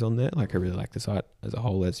essays on there. Like, I really like the site as a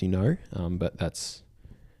whole, as you know, but that's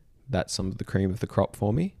some of the cream of the crop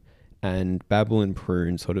for me. And Babel and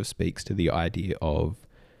Prune sort of speaks to the idea of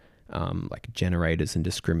like generators and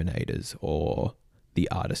discriminators, or the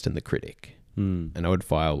artist and the critic. And I would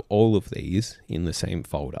file all of these in the same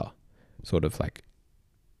folder, sort of like,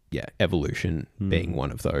 evolution being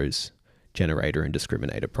one of those generator and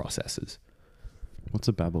discriminator processes. What's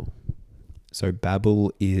a Babel? So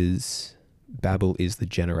Babel is the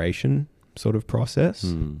generation sort of process.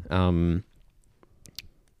 The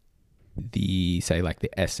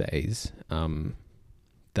essays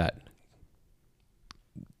that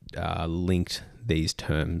linked these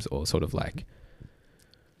terms, or sort of like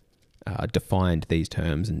defined these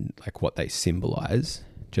terms and like what they symbolize,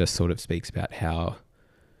 just sort of speaks about how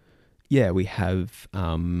we have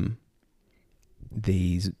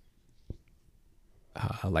these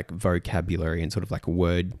like vocabulary and sort of like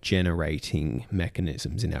word generating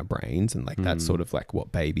mechanisms in our brains, and like that's sort of like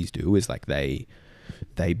what babies do, is like they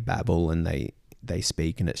babble and they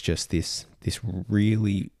speak, and it's just this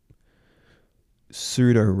really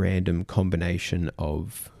pseudo random combination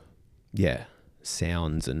of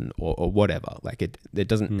sounds and or whatever. Like it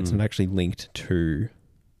doesn't it's not actually linked to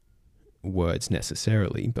words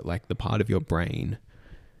necessarily, but like the part of your brain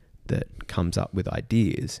that comes up with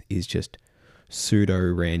ideas is just pseudo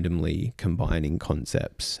randomly combining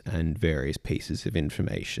concepts and various pieces of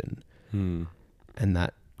information. And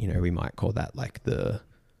that, we might call that like the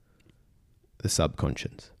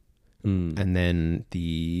subconscious. And then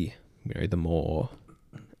the more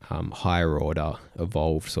higher order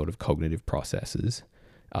evolved sort of cognitive processes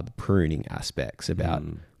are the pruning aspects about,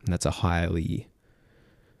 and that's a highly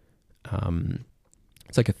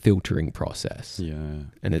it's like a filtering process.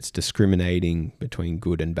 And it's discriminating between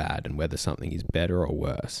good and bad, and whether something is better or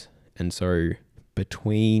worse. And so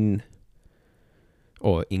between,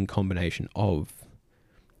 or in combination of,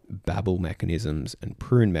 Babel mechanisms and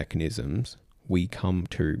prune mechanisms, we come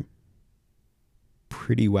to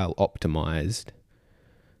pretty well optimized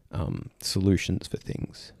solutions for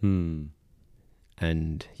things.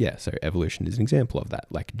 And so evolution is an example of that.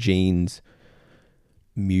 Like, genes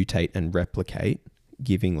mutate and replicate,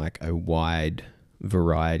 giving like a wide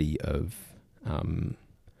variety of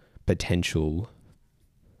potential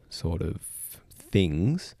sort of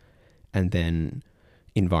things, and then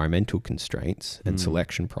environmental constraints and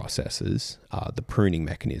selection processes are the pruning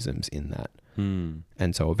mechanisms in that.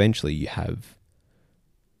 And so eventually you have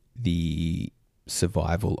the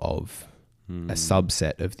survival of a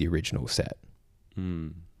subset of the original set.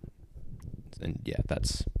 And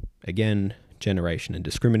that's, again, generation and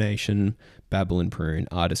discrimination, Babel and Prune,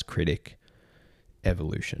 artist, critic,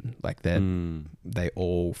 evolution. Like that, they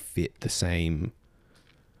all fit the same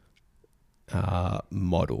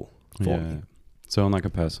model for me. So on like a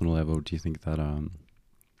personal level, do you think that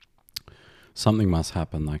something must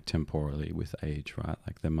happen like temporally with age, right?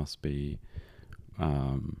 Like there must be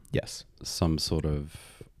yes, some sort of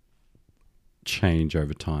change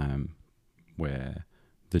over time where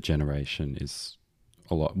the generation is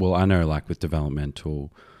a lot. Well, I know like with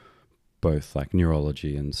developmental both like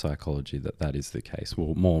neurology and psychology that is the case.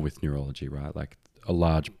 Well, more with neurology, right? Like a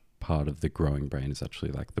large part of the growing brain is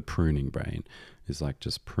actually like the pruning brain, is like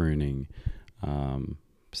just pruning,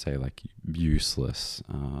 say like useless,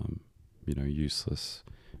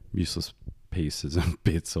 useless pieces and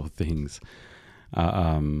bits or things.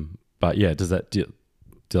 But yeah, do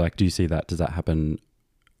you see that? Does that happen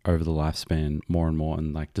over the lifespan more and more?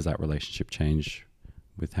 And like, does that relationship change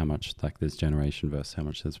with how much like there's generation versus how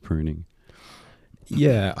much there's pruning?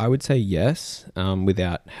 Yeah, I would say yes,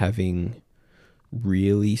 without having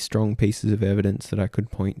really strong pieces of evidence that I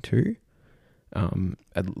could point to,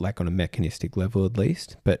 like on a mechanistic level at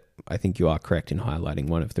least. But I think you are correct in highlighting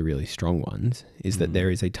one of the really strong ones is that there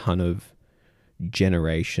is a ton of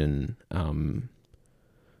generation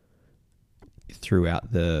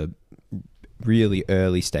throughout the really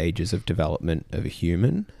early stages of development of a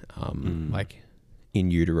human, like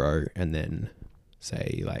in utero, and then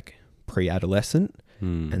say like pre-adolescent,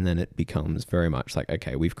 and then it becomes very much like,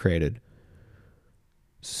 okay, we've created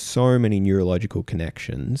so many neurological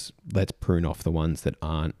connections, let's prune off the ones that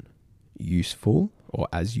aren't useful or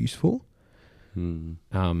as useful.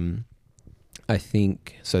 I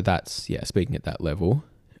think so. That's, yeah, speaking at that level,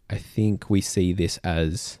 I think we see this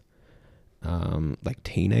as like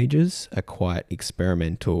teenagers are quite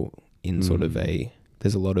experimental in sort of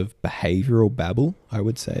there's a lot of behavioral babble, I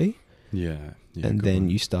would say. Yeah. And then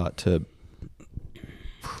you start to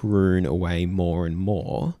prune away more and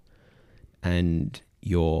more, and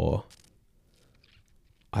your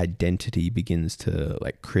identity begins to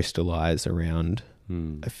like crystallize around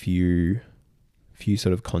a few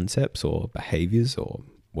sort of concepts or behaviors or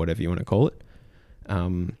whatever you want to call it.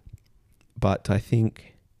 But I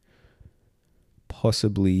think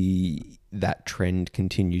possibly that trend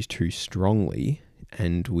continues too strongly,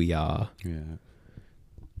 and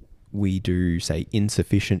we do say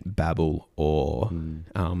insufficient babble or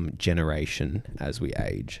generation as we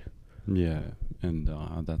age. Yeah, and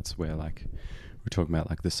that's where like we're talking about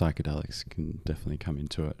like the psychedelics can definitely come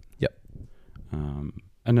into it. Yep.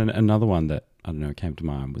 And then another one that I don't know came to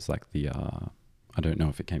mind was like the I don't know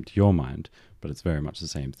if it came to your mind, but it's very much the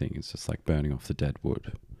same thing. It's just like burning off the dead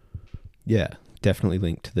wood. Yeah, definitely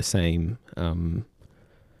linked to the same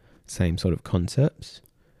sort of concepts.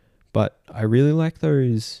 But I really like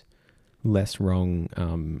those less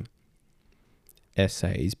wrong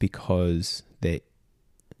essays because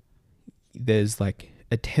there's like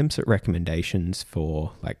attempts at recommendations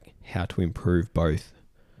for like how to improve both,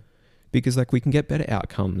 because like we can get better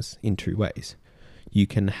outcomes in two ways. You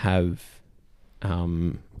can have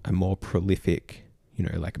a more prolific,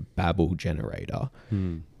 like babble generator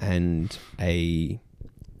and a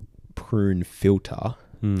prune filter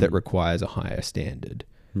that requires a higher standard.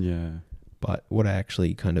 Yeah. But what I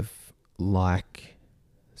actually kind of like,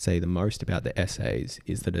 say, the most about the essays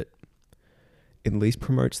is that it at least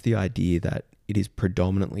promotes the idea that it is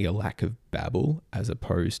predominantly a lack of babble as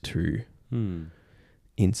opposed to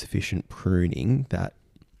insufficient pruning that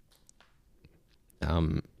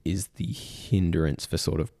is the hindrance for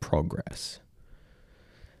sort of progress.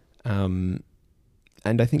 And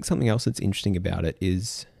I think something else that's interesting about it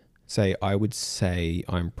is, I would say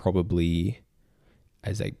I'm probably,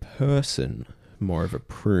 as a person, more of a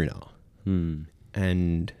pruner.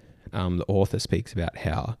 And the author speaks about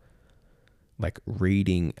how like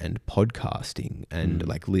reading and podcasting and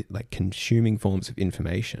like consuming forms of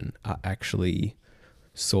information are actually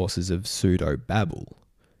sources of pseudo babble.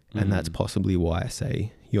 And that's possibly why I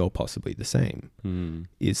say you're possibly the same,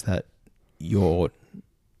 is that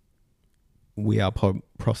we are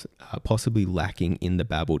possibly lacking in the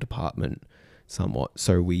babble department somewhat.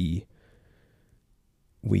 So we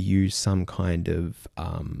use some kind of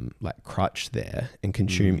like crutch there and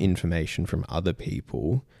consume information from other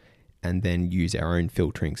people, and then use our own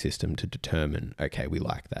filtering system to determine, okay, we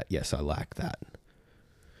like that. Yes, I like that.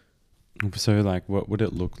 So like what would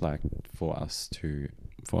it look like for us to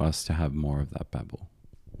have more of that babble,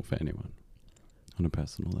 or for anyone on a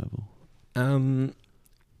personal level?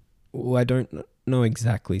 Well, I don't know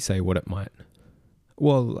exactly say what it might.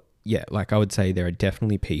 Well, yeah, like I would say there are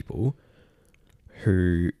definitely people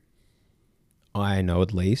who I know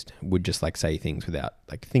at least would just like say things without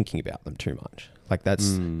like thinking about them too much. Like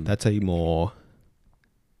that's a more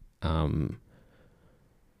that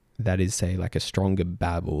is say like a stronger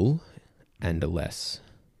babble and a less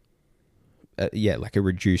like a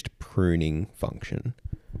reduced pruning function.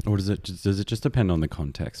 Or does it just depend on the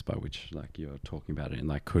context by which like you're talking about it? And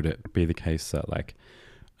like, could it be the case that like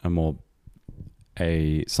someone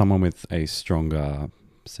with a stronger,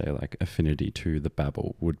 say like affinity to the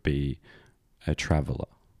babble would be a traveler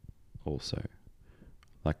also?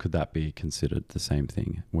 like, could that be considered the same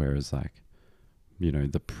thing? Whereas, like, you know,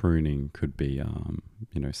 the pruning could be,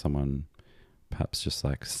 you know, someone perhaps just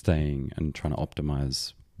like staying and trying to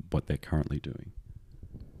optimize what they're currently doing.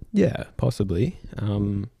 Yeah, possibly.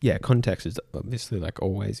 Yeah, context is obviously like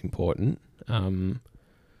always important.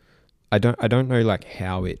 I don't know like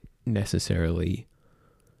how it necessarily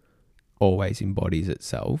always embodies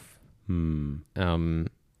itself.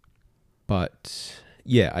 But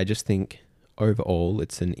yeah, I just think overall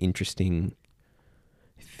it's an interesting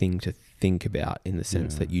thing to think about in the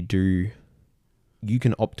sense that you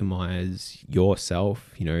can optimize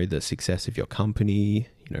yourself, you know, the success of your company,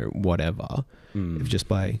 you know, whatever, just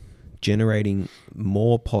by generating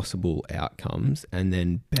more possible outcomes and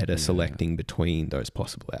then better selecting between those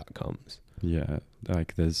possible outcomes. Yeah,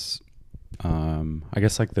 like there's, I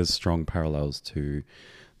guess like there's strong parallels to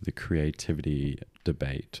the creativity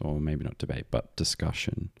debate, or maybe not debate, but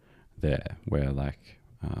discussion there, where like,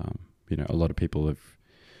 you know, a lot of people are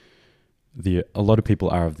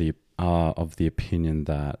of the opinion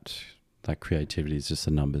that like creativity is just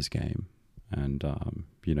a numbers game, and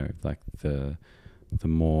you know, like the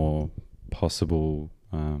more possible,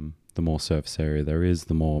 the more surface area there is,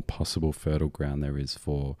 the more possible fertile ground there is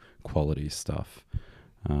for quality stuff,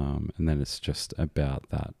 and then it's just about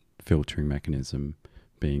that filtering mechanism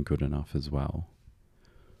being good enough as well.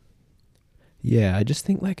 Yeah, I just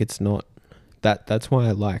think like it's not that's why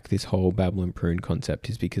I like this whole Babble and Prune concept,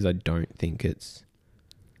 is because I don't think it's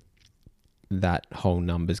that whole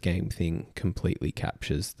numbers game thing completely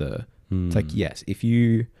captures the it's like, yes, if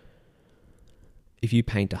you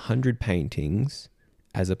paint 100 paintings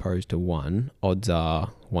as opposed to one, odds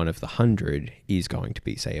are one of the 100 is going to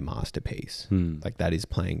be, say, a masterpiece. Like that is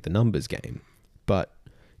playing the numbers game. But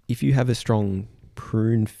if you have a strong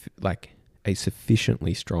prune, like a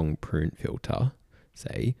sufficiently strong prune filter,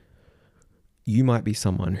 say, you might be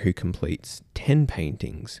someone who completes 10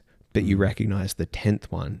 paintings, but you recognize the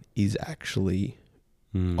 10th one is actually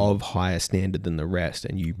of higher standard than the rest,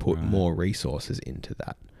 and you put more resources into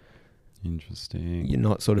that. Interesting. You're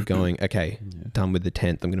not sort of going, okay, done with the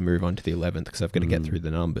 10th, I'm going to move on to the 11th because I've got to get through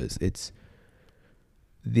the numbers. It's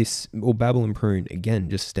this, well, Babble and Prune, again,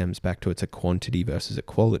 just stems back to it's a quantity versus a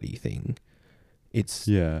quality thing. It's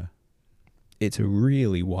a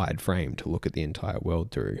really wide frame to look at the entire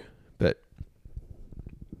world through. But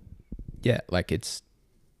yeah, like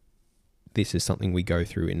this is something we go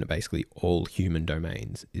through in basically all human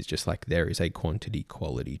domains, is just like there is a quantity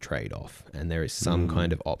quality trade-off, and there is some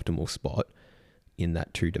kind of optimal spot in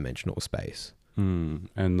that two-dimensional space.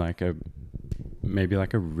 And like maybe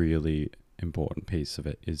like a really important piece of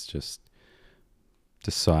it is just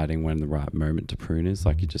deciding when the right moment to prune is,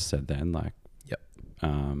 like you just said then, like,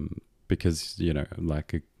 because, you know,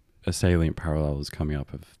 like a salient parallel is coming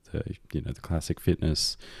up of the, you know, the classic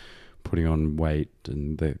fitness, putting on weight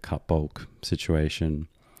and the cut bulk situation,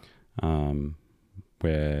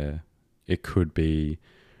 where it could be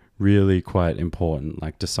really quite important,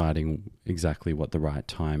 like deciding exactly what the right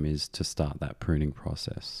time is to start that pruning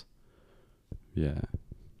process. Yeah.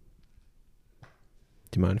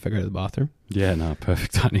 Do you mind if I go to the bathroom? Yeah, no,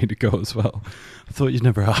 perfect. I need to go as well. I thought you'd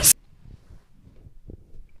never ask.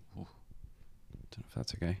 Don't know if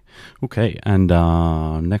that's okay. Okay, and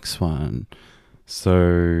next one.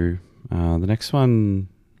 So the next one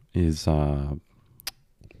is, I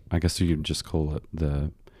guess you could just call it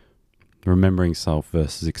the remembering self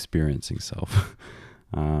versus experiencing self.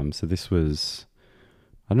 So this was,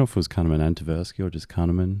 I don't know if it was Kahneman and Tversky or just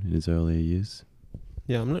Kahneman in his earlier years.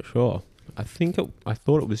 Yeah, I'm not sure. I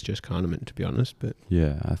thought it was just Kahneman, to be honest, but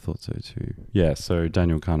yeah, I thought so too. Yeah, so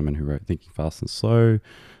Daniel Kahneman, who wrote Thinking Fast and Slow,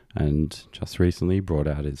 and just recently brought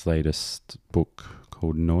out his latest book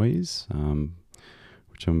called Noise,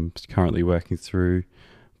 which I'm currently working through.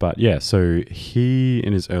 But yeah, so he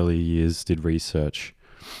in his early years did research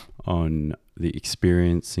on the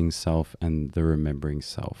experiencing self and the remembering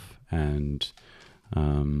self, and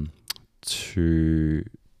to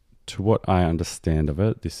what I understand of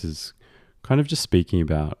it, this is kind of just speaking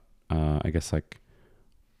about, I guess, like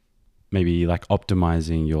maybe like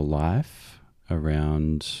optimizing your life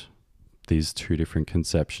around these two different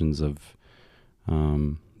conceptions of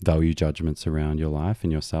value judgments around your life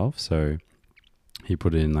and yourself. So he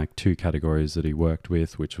put it in like two categories that he worked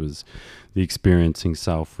with, which was the experiencing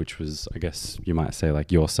self, which was, I guess you might say,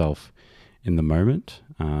 like yourself in the moment,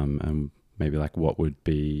 and maybe like what would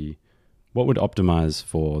optimize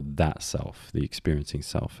for that self, the experiencing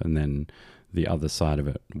self. And then the other side of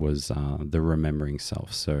it was the remembering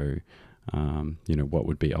self. So, you know, what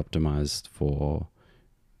would be optimized for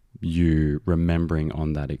you remembering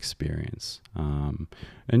on that experience.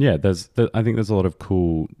 And yeah, I think there's a lot of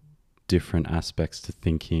cool different aspects to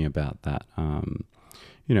thinking about that.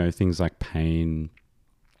 You know, things like pain,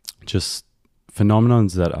 just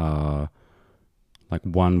phenomenons that are like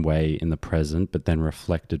one way in the present, but then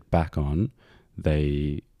reflected back on,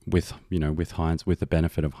 they, with the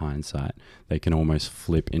benefit of hindsight, they can almost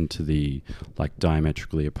flip into the like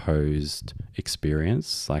diametrically opposed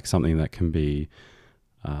experience, like something that can be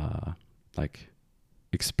like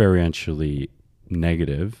experientially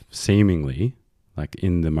negative, seemingly like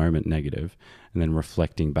in the moment negative, and then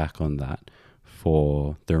reflecting back on that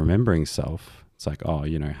for the remembering self. It's like, oh,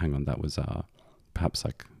 you know, hang on, that was perhaps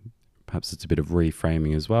it's a bit of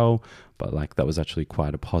reframing as well, but like that was actually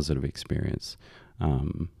quite a positive experience.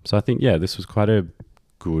 So I think, yeah, this was quite a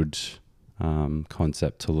good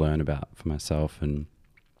concept to learn about for myself. And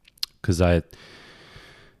because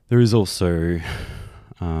there is also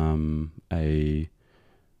I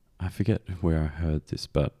forget where I heard this,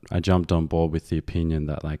 but I jumped on board with the opinion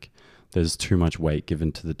that like there's too much weight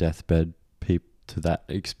given to the deathbed to that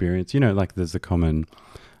experience. You know, like there's the common,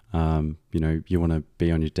 you know, you want to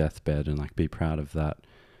be on your deathbed and like be proud of that,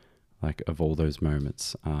 like of all those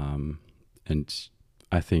moments. And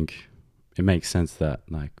I think it makes sense that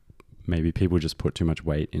like maybe people just put too much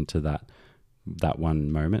weight into that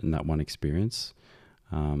one moment and that one experience.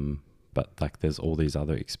 But like there's all these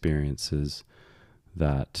other experiences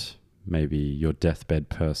that maybe your deathbed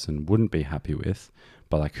person wouldn't be happy with,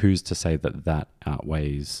 but like who's to say that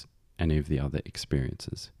outweighs any of the other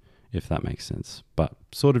experiences, if that makes sense. But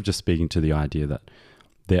sort of just speaking to the idea that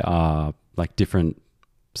there are like different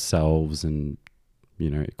selves and, you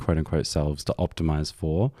know, quote unquote selves to optimize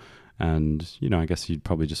for. And, you know, I guess you'd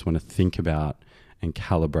probably just want to think about and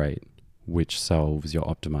calibrate which selves you're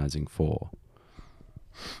optimizing for.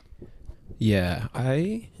 Yeah,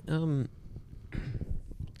 I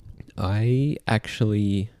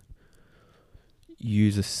actually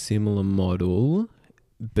use a similar model,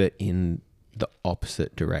 but in the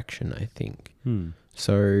opposite direction, I think.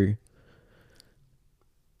 So,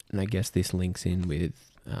 and I guess this links in with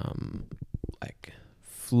like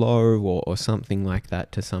flow or something like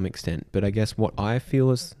that to some extent. But I guess what I feel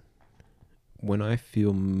is when I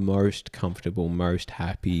feel most comfortable, most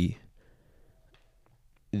happy,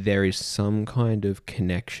 there is some kind of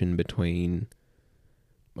connection between,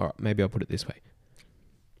 or maybe I'll put it this way.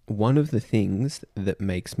 One of the things that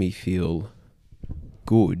makes me feel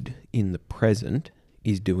good in the present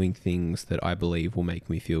is doing things that I believe will make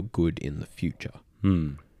me feel good in the future.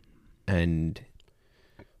 And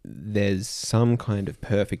there's some kind of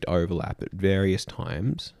perfect overlap at various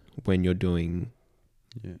times when you're doing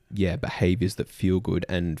behaviors that feel good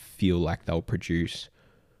and feel like they'll produce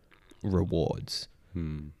rewards.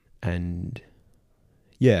 And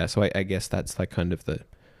yeah, so I guess that's like kind of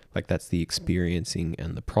that's the experiencing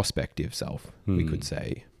and the prospective self, we could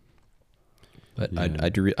say. But yeah.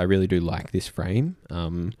 I really do like this frame,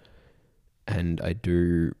 and I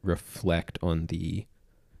do reflect on the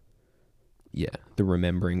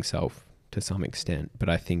remembering self to some extent. But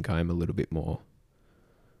I think I'm a little bit more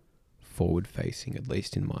forward facing, at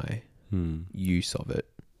least in my use of it.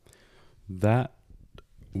 That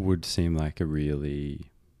would seem like a really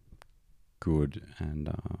good and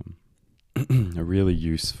a really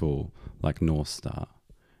useful like North Star,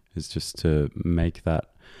 is just to make that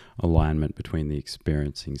alignment between the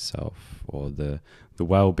experiencing self, or the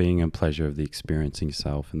well-being and pleasure of the experiencing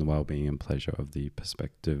self, and the well-being and pleasure of the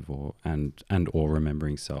perspective or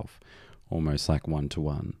remembering self, almost like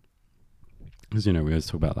one-to-one. Because, you know, we always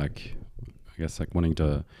talk about like, I guess like wanting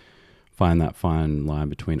to find that fine line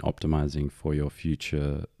between optimizing for your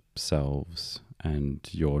future selves and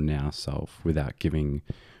your now self without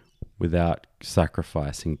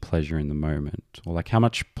sacrificing pleasure in the moment, or like how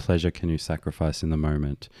much pleasure can you sacrifice in the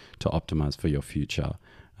moment to optimize for your future,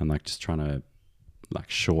 and like just trying to like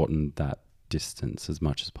shorten that distance as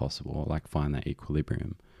much as possible, or like find that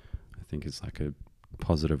equilibrium, I think is like a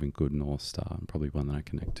positive and good North Star, and probably one that I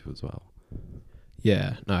connect to as well.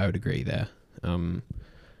 Yeah, no, I would agree there. I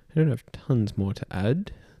don't have tons more to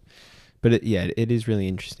add, but it is really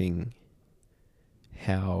interesting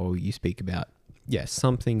how you speak about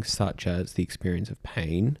something such as the experience of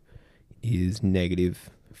pain is negative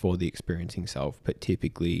for the experiencing self, but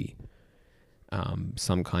typically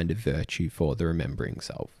some kind of virtue for the remembering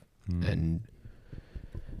self. And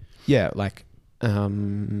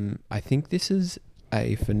I think this is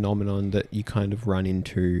a phenomenon that you kind of run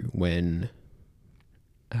into when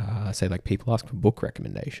say like people ask for book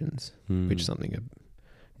recommendations, which is something I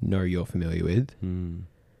know you're familiar with.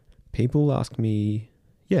 People ask me,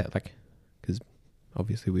 because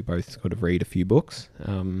obviously we both sort of read a few books.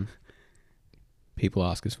 People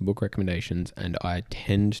ask us for book recommendations, and I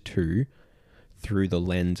tend to, through the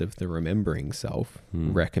lens of the remembering self,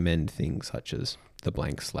 recommend things such as The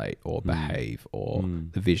Blank Slate or Behave or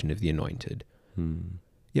The Vision of the Anointed.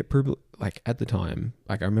 Yeah, probably, like at the time,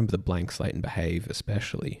 like I remember The Blank Slate and Behave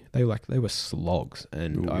especially. They were slogs,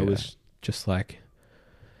 and I was just like,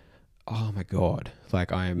 oh my God,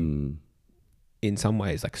 like I am in some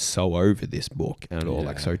ways like so over this book and or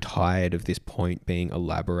like so tired of this point being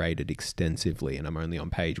elaborated extensively, and I'm only on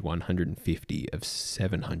page 150 of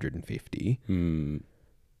 750.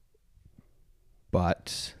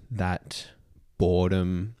 But that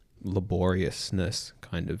boredom, laboriousness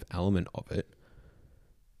kind of element of it,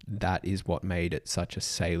 that is what made it such a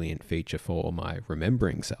salient feature for my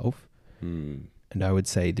remembering self. And I would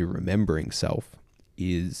say the remembering self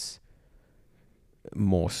is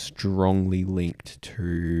more strongly linked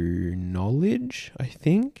to knowledge, I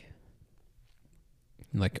think.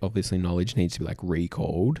 Like obviously knowledge needs to be like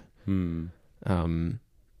recalled. So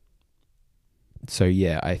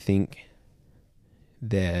yeah, I think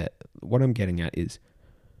what I'm getting at is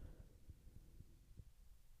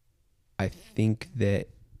I think there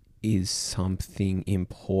is something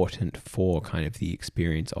important for kind of the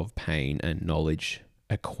experience of pain and knowledge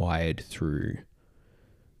acquired through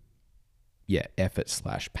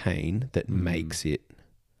effort/pain that makes it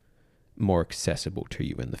more accessible to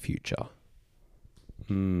you in the future.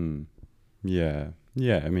 Yeah.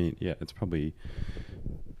 I mean, yeah, it's probably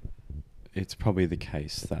the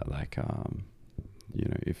case that like you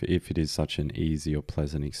know, if it is such an easy or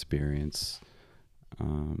pleasant experience,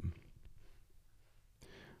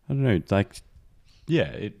 I don't know, like, yeah,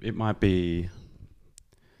 it might be,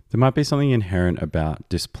 there might be something inherent about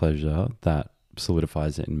displeasure that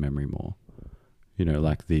solidifies it in memory more. You know,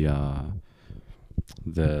 like the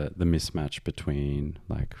mismatch between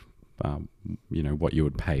like, you know, what you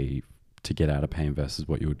would pay to get out of pain versus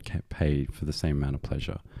what you would pay for the same amount of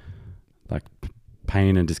pleasure. Like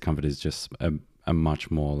pain and discomfort is just a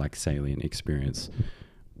much more like salient experience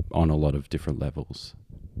on a lot of different levels.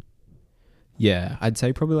 Yeah, I'd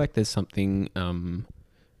say probably like there's something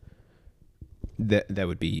that there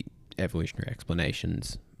would be evolutionary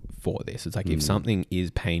explanations for this. It's like if something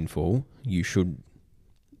is painful, you should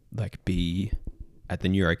like be at the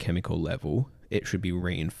neurochemical level, it should be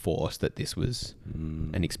reinforced that this was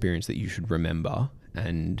an experience that you should remember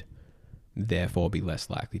and therefore be less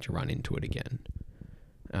likely to run into it again.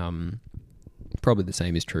 Probably the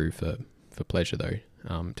same is true for pleasure though,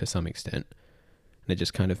 to some extent. And it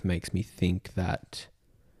just kind of makes me think that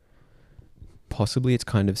possibly it's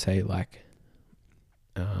kind of say like,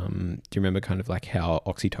 do you remember kind of like how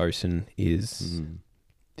oxytocin is,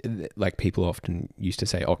 like people often used to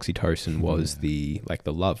say oxytocin was the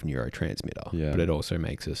love neurotransmitter, but it also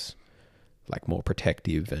makes us like more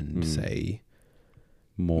protective and say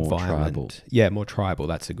more violent. tribal. Yeah, more tribal.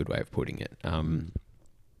 That's a good way of putting it.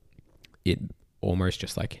 It almost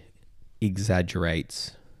just like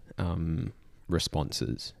exaggerates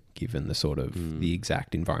responses given the sort of the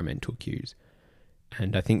exact environmental cues.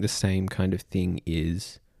 And I think the same kind of thing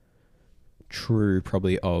is true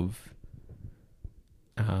probably of,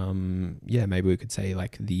 maybe we could say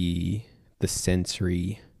like the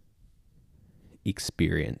sensory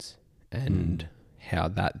experience and how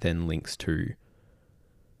that then links to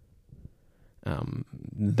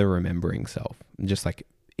the remembering self. Just like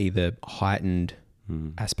either heightened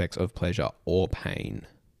aspects of pleasure or pain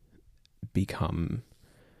become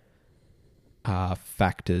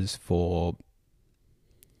factors for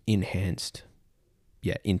enhanced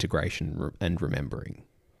integration and remembering.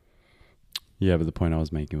 Yeah, but the point I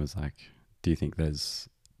was making was like, do you think there's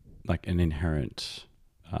like an inherent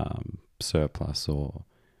surplus, or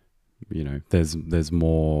you know, there's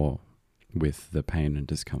more with the pain and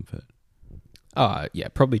discomfort? Yeah,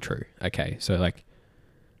 probably true. Okay, so like,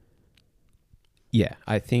 yeah,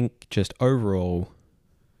 I think just overall,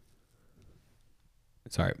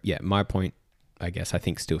 my point, I guess, I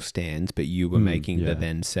think still stands, but you were making the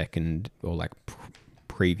then second or like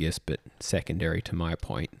previous but secondary to my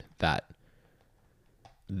point that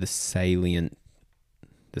the salience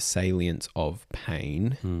of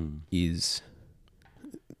pain is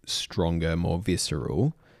stronger, more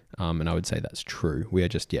visceral, and I would say that's true. We are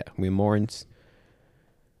just we're more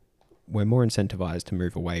incentivized to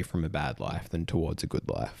move away from a bad life than towards a good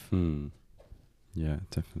life. Yeah,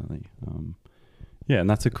 definitely. And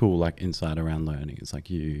that's a cool like insight around learning. It's like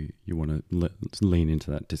you want to lean into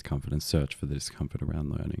that discomfort and search for the discomfort around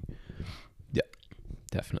learning. Yeah,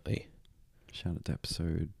 definitely. Shout out to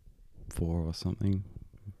episode 4 or something.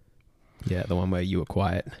 Yeah, the one where you were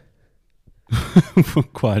quiet.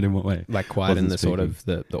 Quiet in what way? Like quiet in Wasn't the sort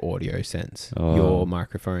speaking. of the audio sense. Oh. Your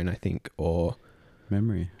microphone, I think, or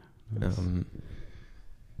Memory. Nice.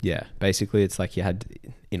 yeah, basically it's like you had,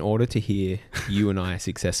 in order to hear you and I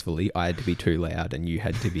successfully, I had to be too loud and you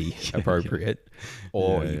had to be appropriate,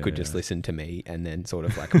 or you could just listen to me and then sort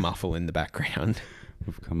of like muffle in the background.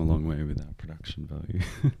 We've come a long way with our production value.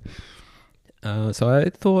 So I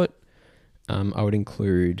thought I would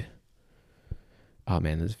include, oh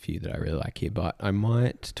man, there's a few that I really like here, but I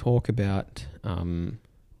might talk about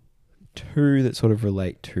two that sort of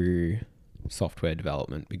relate to software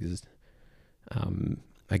development, because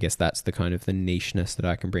I guess that's the kind of the nicheness that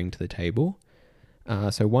I can bring to the table.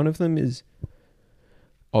 So one of them is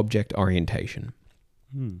object orientation.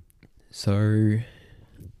 So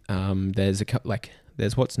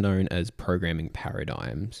there's what's known as programming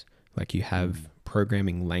paradigms. Like you have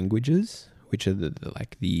programming languages, which are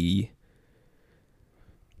the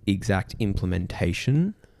exact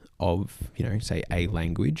implementation of, say a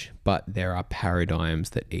language, but there are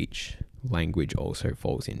paradigms that each language also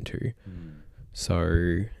falls into.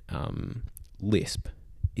 So Lisp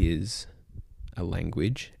is a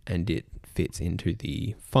language and it fits into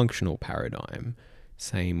the functional paradigm.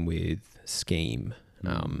 Same with Scheme,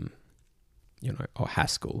 or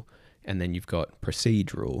Haskell. And then you've got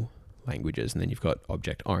procedural languages, and then you've got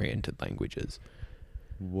object-oriented languages.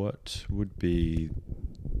 What would be...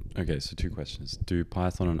 Okay, so two questions. Do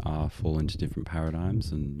Python and R fall into different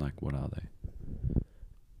paradigms, and like what are they?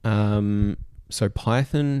 So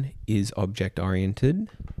Python is object-oriented.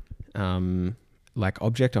 Like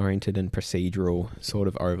object-oriented and procedural sort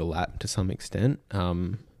of overlap to some extent.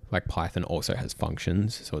 Like Python also has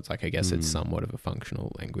functions, so it's like, I guess it's somewhat of a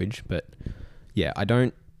functional language. But yeah, I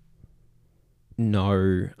don't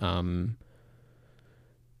know.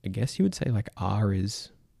 I guess you would say like R is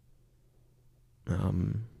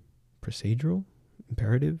procedural,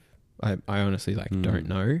 imperative. I honestly don't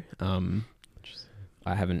know.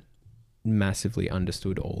 I haven't massively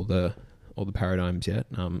understood all the paradigms yet.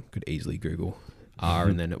 Could easily Google R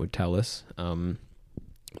and then it would tell us.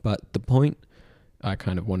 But the point I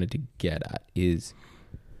kind of wanted to get at is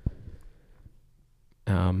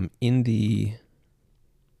in the,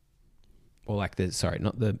 or like the, sorry,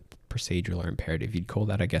 not the procedural or imperative, you'd call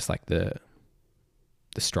that, I guess, like the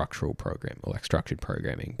structural program, or like structured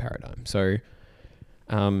programming paradigm. So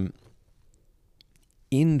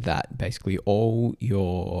in that, basically all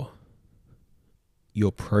your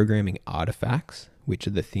programming artifacts, which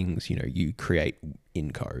are the things, you create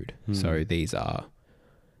in code. So these are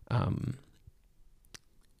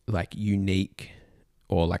like unique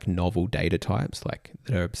or like novel data types, like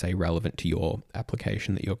that are, say, relevant to your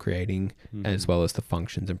application that you're creating, as well as the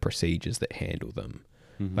functions and procedures that handle them.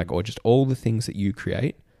 Like, or just all the things that you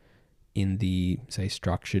create in the, say,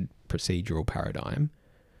 structured procedural paradigm.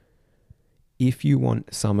 If you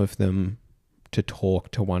want some of them to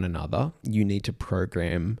talk to one another, you need to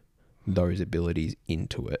program those abilities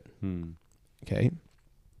into it. Okay.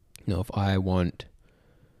 Now, if I want,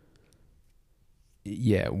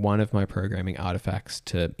 one of my programming artifacts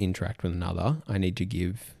to interact with another, I need to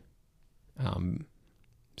give,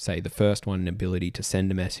 say, the first one an ability to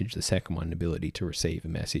send a message, the second one an ability to receive a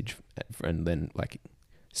message, and then like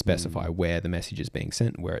specify where the message is being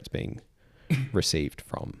sent, where it's being received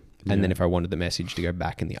from. And then if I wanted the message to go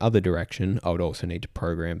back in the other direction, I would also need to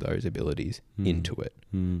program those abilities into it.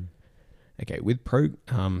 Okay, with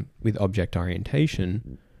object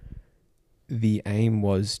orientation, the aim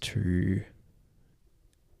was to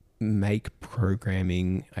make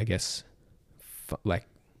programming, I guess,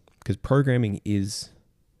 because programming is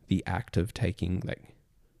the act of taking like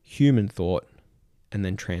human thought and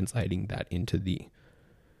then translating that into the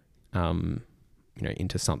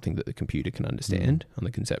into something that the computer can understand. On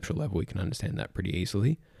the conceptual level, we can understand that pretty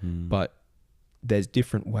easily. But there's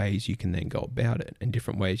different ways you can then go about it, and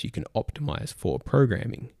different ways you can optimize for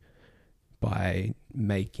programming by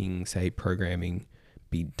making, say, programming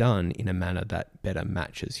be done in a manner that better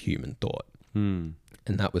matches human thought. And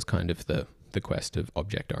that was kind of the quest of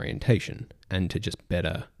object orientation, and to just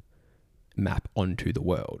better map onto the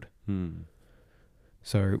world.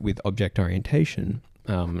 So with object orientation,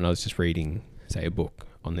 and I was just reading, say, a book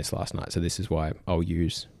on this last night, so this is why I'll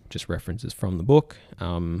use just references from the book.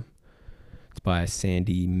 It's by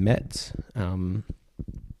Sandy Metz.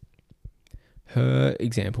 Her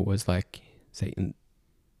example was like, say,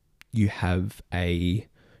 you have a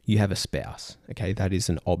spouse, okay, that is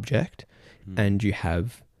an object, and you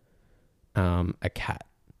have a cat,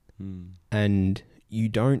 and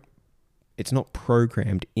it's not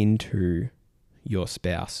programmed into your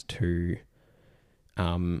spouse to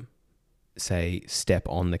say step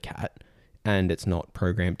on the cat and it's not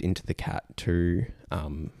programmed into the cat to,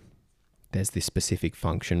 there's this specific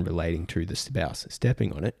function relating to the spouse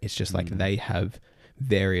stepping on it. It's just like they have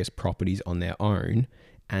various properties on their own,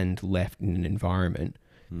 and left in an environment,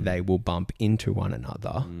 they will bump into one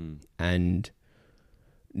another, and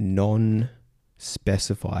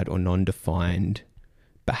non-specified or non-defined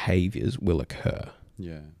behaviors will occur.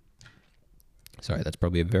 Yeah. Sorry, that's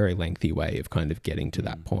probably a very lengthy way of kind of getting to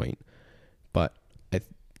that point. But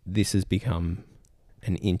this has become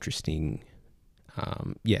an interesting,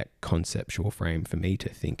 conceptual frame for me to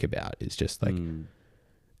think about. Is just like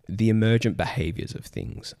the emergent behaviors of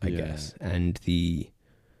things, I guess. And the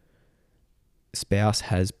spouse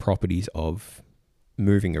has properties of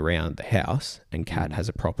moving around the house, and cat has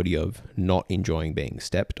a property of not enjoying being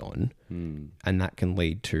stepped on. And that can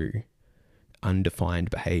lead to undefined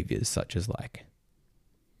behaviors such as like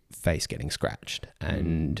face getting scratched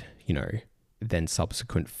and, then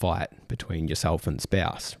subsequent fight between yourself and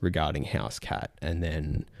spouse regarding house cat, and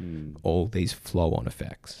then all these flow on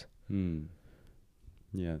effects.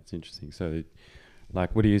 Yeah, it's interesting. So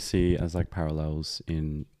like, what do you see as like parallels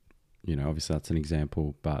in, obviously that's an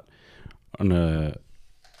example, but on a,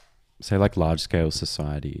 say like large scale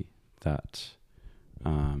society that,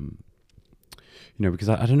 because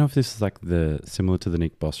I don't know if this is like similar to the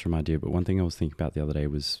Nick Bostrom idea, but one thing I was thinking about the other day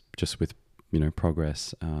was just with,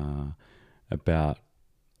 progress, about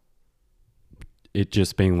it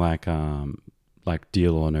just being like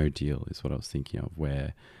deal or no deal is what I was thinking of,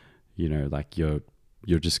 where, like you're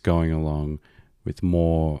just going along with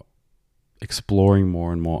exploring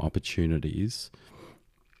more and more opportunities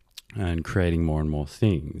and creating more and more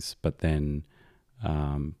things. But then,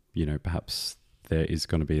 perhaps there is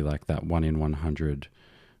going to be like that 1 in 100.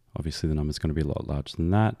 Obviously the number's going to be a lot larger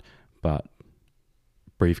than that, but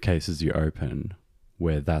briefcases you open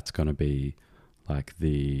where that's going to be like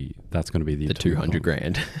the 200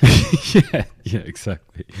 grand. yeah,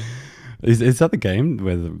 exactly. Is that the game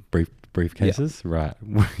where the briefcases? Yeah. Right.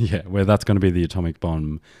 Yeah, where that's going to be the atomic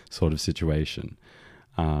bomb sort of situation,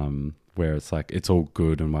 where it's like it's all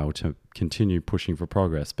good and well to continue pushing for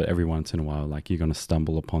progress, but every once in a while, like you're going to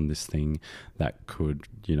stumble upon this thing that could,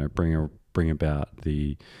 bring about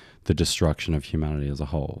the destruction of humanity as a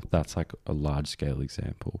whole. That's like a large scale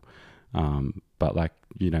example. But like,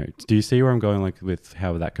 do you see where I'm going, like with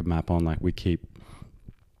how that could map on, like we keep,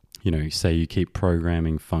 say you keep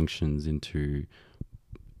programming functions into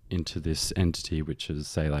this entity, which is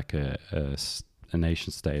say like a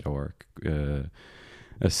nation state or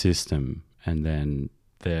a system, and then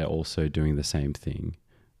they're also doing the same thing.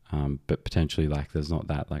 But potentially like there's not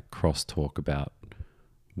that like cross talk about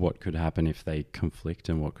what could happen if they conflict,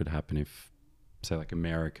 and what could happen if, say, like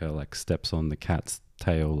America like steps on the cat's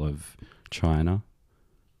tail of China.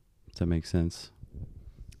 Does that make sense?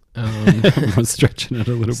 I'm stretching it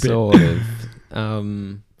a little bit. Sort of.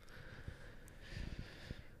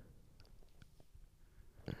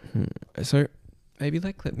 So maybe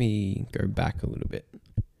like let me go back a little bit.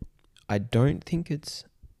 I don't think it's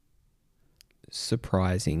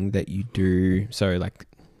surprising that you do. So like,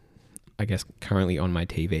 I guess currently on my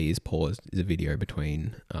TV is paused is a video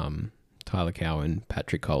between Tyler Cowen,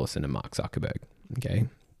 Patrick Collison, and Mark Zuckerberg. Okay.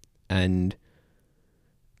 And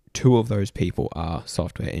two of those people are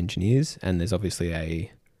software engineers, and there's obviously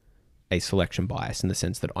a selection bias in the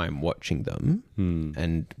sense that I'm watching them,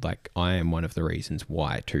 and like I am one of the reasons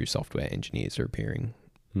why two software engineers are appearing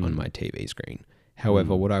on my TV screen.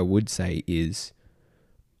 However, what I would say is,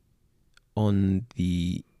 on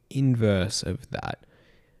the inverse of that,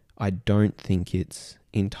 I don't think it's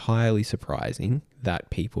entirely surprising that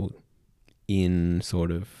people in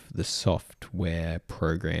sort of the software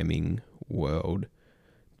programming world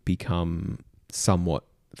become somewhat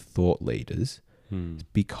thought leaders,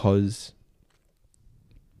 because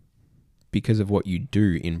of what you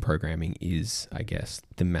do in programming is, I guess,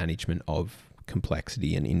 the management of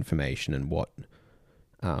complexity and information, and what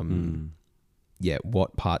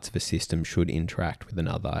parts of a system should interact with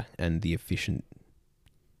another, and the efficient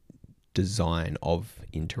design of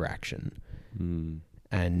interaction.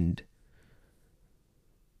 And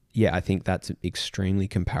I think that's extremely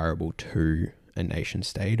comparable to a nation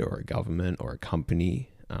state or a government or a company.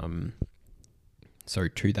 So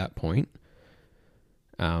to that point,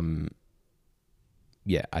 I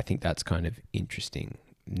think that's kind of interesting.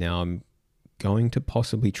 Now I'm going to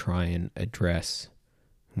possibly try and address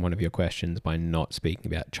one of your questions by not speaking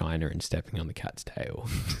about China and stepping on the cat's tail.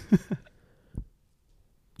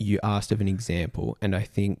 You asked of an example, and I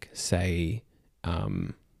think, say,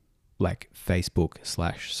 like Facebook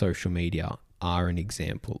 / social media are an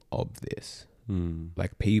example of this.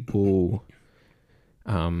 Like people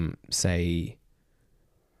say,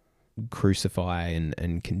 crucify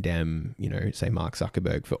and condemn, say Mark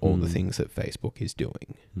Zuckerberg for all the things that Facebook is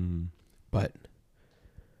doing. But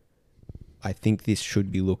I think this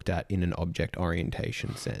should be looked at in an object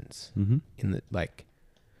orientation sense. In that, like,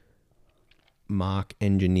 Mark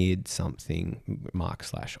engineered something, Mark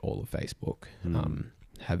 / all of Facebook,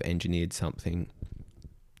 have engineered something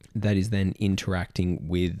that is then interacting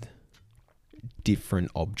with different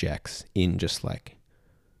objects in just like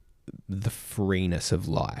the freeness of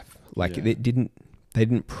life. Like they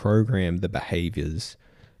didn't program the behaviors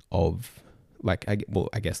of like,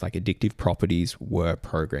 I guess like addictive properties were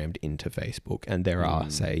programmed into Facebook, and there are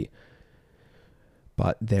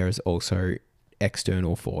but there's also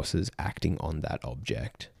external forces acting on that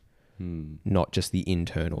object, not just the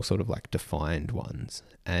internal sort of like defined ones,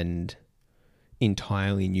 and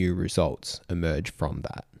entirely new results emerge from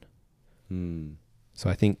that. So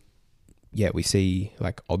I think, we see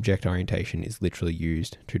like object orientation is literally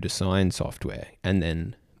used to design software, and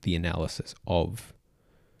then the analysis of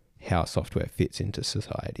how software fits into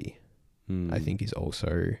society, I think, is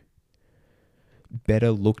also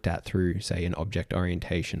better looked at through, say, an object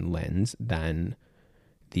orientation lens than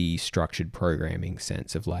the structured programming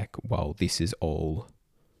sense of like, well, this is all,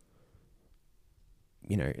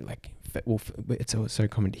 like, it's so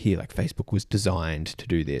common to hear like Facebook was designed to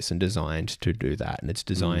do this and designed to do that, and it's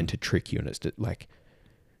designed to trick you, and it's like,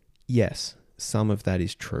 yes, some of that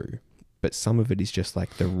is true, but some of it is just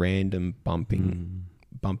like the random bumping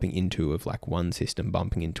into of like one system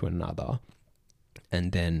bumping into another,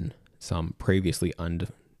 and then some previously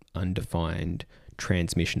undefined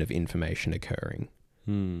transmission of information occurring.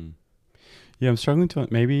 Yeah, I'm struggling to,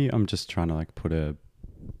 maybe I'm just trying to like put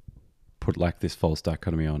like this false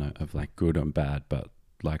dichotomy on it of like good and bad, but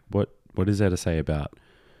like what is there to say about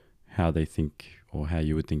how they think, or how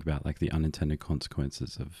you would think about like the unintended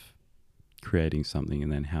consequences of creating something,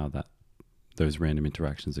 and then how those random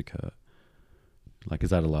interactions occur? Like,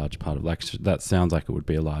 is that a large part of, like, that sounds like it would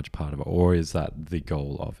be a large part of it, or is that the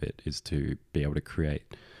goal of it, is to be able to create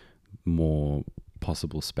more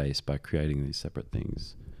possible space by creating these separate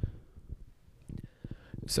things?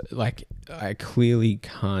 So, like, I clearly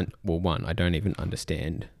can't, one, I don't even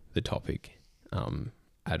understand the topic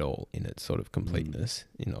at all in its sort of completeness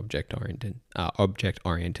in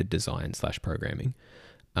object-oriented design / programming.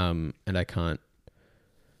 And I can't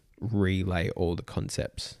relay all the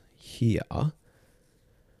concepts here.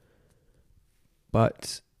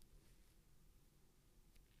 But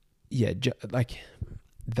yeah, like,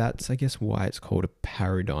 that's, I guess, why it's called a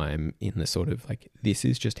paradigm, in the sort of like, this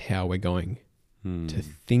is just how we're going to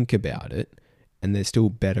think about it, and there's still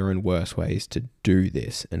better and worse ways to do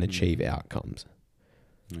this and achieve outcomes.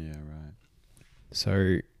 Yeah, right.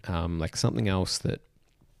 So, like, something else that,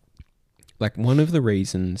 like, one of the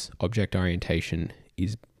reasons object orientation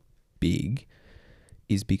is big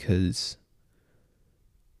is because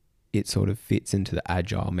it sort of fits into the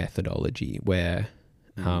agile methodology where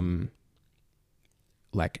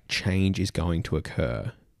like change is going to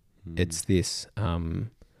occur. It's this,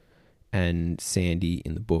 and Sandy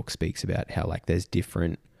in the book speaks about how like there's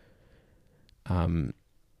different kinds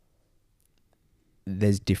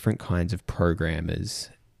of programmers,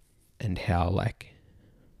 and how, like,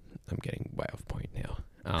 I'm getting way off point now.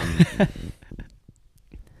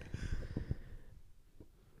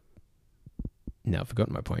 No, I've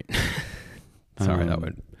forgotten my point. Sorry, that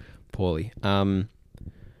went poorly.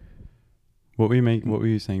 What were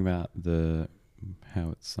you saying about how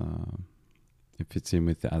it's it fits in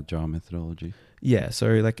with the agile methodology? Yeah,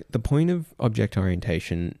 so like the point of object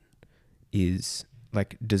orientation is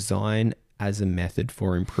like design as a method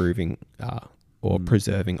for improving or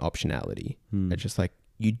preserving optionality. It's just like,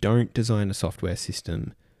 you don't design a software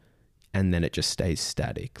system and then it just stays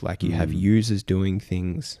static. Like, you have users doing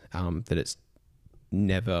things that it's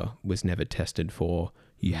was never tested for.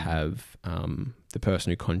 You have the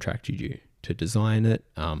person who contracted you to design it.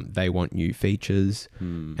 They want new features,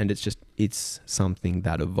 and it's something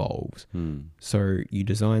that evolves. So you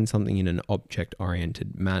design something in an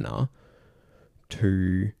object-oriented manner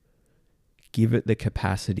to give it the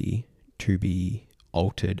capacity to be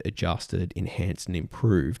altered, adjusted, enhanced, and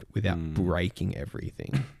improved without breaking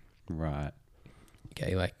everything. Right.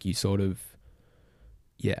 Okay, like, you sort of,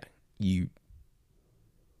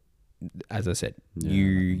 as I said, you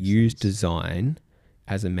use design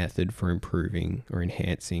as a method for improving or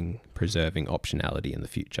enhancing, preserving optionality in the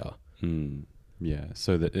future. Yeah.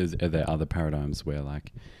 So are there other paradigms where,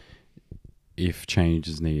 like, if change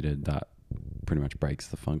is needed, that pretty much breaks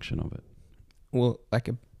the function of it? Well, like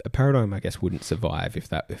a paradigm, I guess, wouldn't survive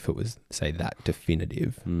if it was, say, that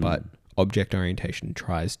definitive. But object orientation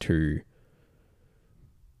tries to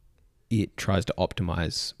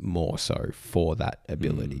optimize more so for that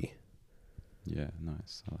ability. Yeah,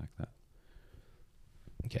 nice. I like that.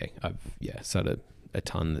 Okay, I've said a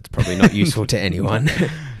ton that's probably not useful to anyone.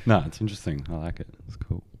 No, it's interesting. I like it. It's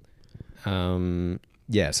cool. So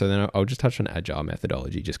then I'll just touch on agile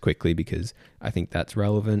methodology just quickly because I think that's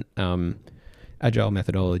relevant. Agile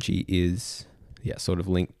methodology is sort of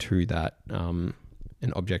linked to that, and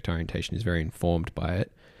object orientation is very informed by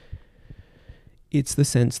it. It's the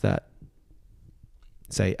sense that,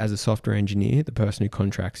 say, as a software engineer, the person who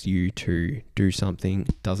contracts you to do something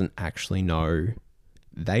doesn't actually know.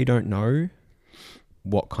 They don't know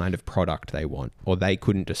what kind of product they want, or they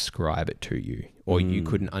couldn't describe it to you, or you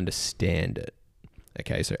couldn't understand it.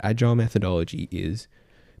 Okay, so agile methodology is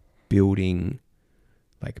build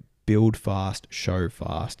fast, show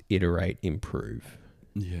fast, iterate, improve.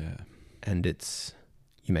 Yeah. And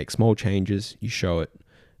you make small changes, you show it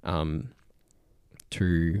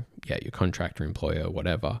to your contractor, employer,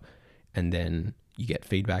 whatever, and then you get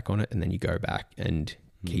feedback on it, and then you go back and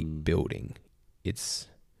keep building. It's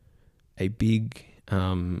a big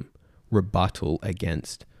rebuttal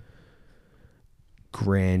against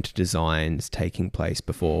grand designs taking place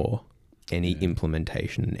before any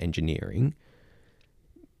implementation and engineering.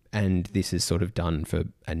 And this is sort of done for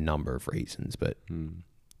a number of reasons. But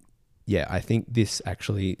I think this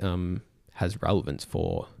actually has relevance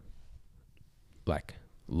for like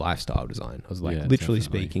lifestyle design. I was like literally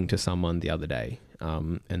speaking to someone the other day,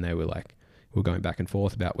 and they were like, we're going back and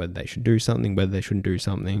forth about whether they should do something, whether they shouldn't do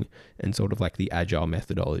something, and sort of like the agile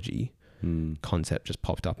methodology concept just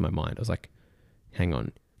popped up in my mind. I was like, hang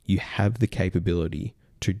on, you have the capability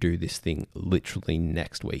to do this thing literally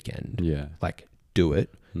next weekend. Yeah. Like, do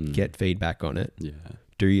it, get feedback on it,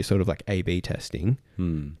 do your sort of like A/B testing,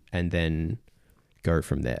 and then go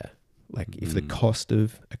from there. Like, if the cost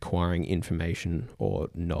of acquiring information or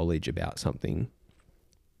knowledge about something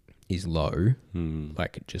is low,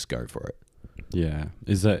 like, just go for it. Yeah.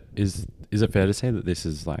 Is it fair to say that this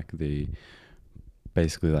is like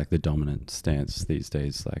basically like the dominant stance these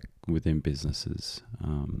days, like within businesses,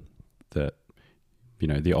 that,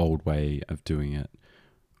 the old way of doing it?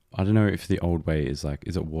 I don't know if the old way is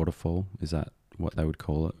it waterfall? Is that what they would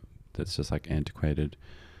call it? That's just like antiquated.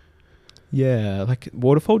 Yeah, like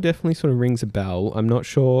waterfall definitely sort of rings a bell. I'm not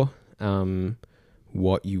sure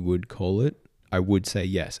what you would call it. I would say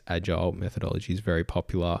yes, agile methodology is very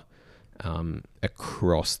popular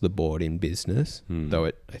across the board in business, though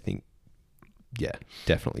it, I think,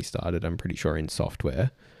 definitely started, I'm pretty sure, in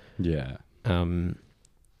software. Yeah.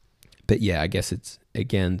 But I guess it's,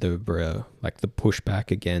 again, the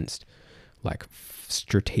pushback against like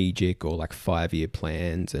strategic or like 5-year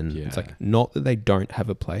plans. And it's like, not that they don't have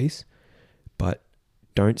a place, but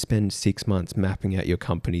don't spend 6 months mapping out your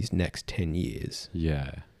company's next 10 years.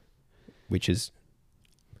 Yeah. Which is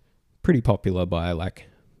pretty popular by like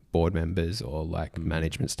board members or like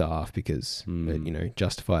management staff because it,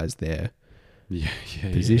 justifies their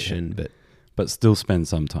position. But still spend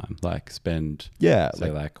some time, like spend,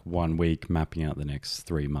 say like 1 week mapping out the next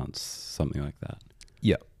 3 months, something like that.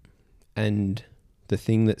 Yeah. And the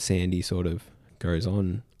thing that Sandy sort of goes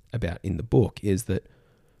on about in the book is that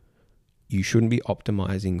you shouldn't be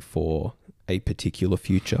optimizing for a particular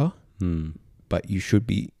future, but you should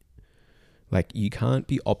be like, you can't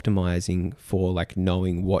be optimizing for like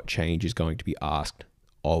knowing what change is going to be asked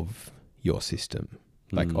of your system,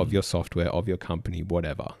 like of your software, of your company,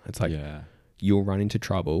 whatever. It's like, you'll run into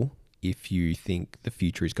trouble if you think the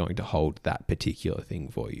future is going to hold that particular thing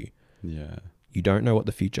for you. Yeah. You don't know what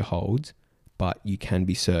the future holds, but you can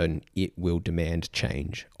be certain it will demand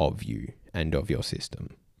change of you and of your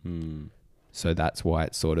system. So that's why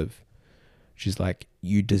it's sort of, she's like,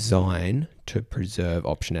 you design to preserve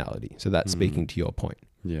optionality. So that's speaking to your point.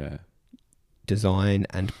 Yeah. Design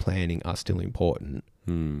and planning are still important,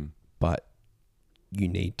 but you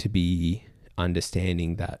need to be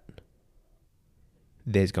understanding that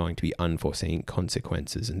there's going to be unforeseen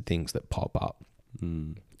consequences and things that pop up.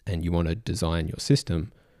 And you want to design your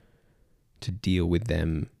system to deal with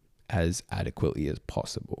them as adequately as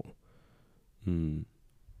possible.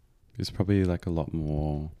 It's probably like a lot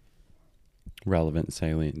more relevant,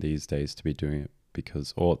 salient these days to be doing it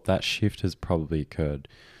because, or that shift has probably occurred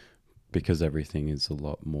because everything is a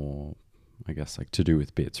lot more, I guess, like to do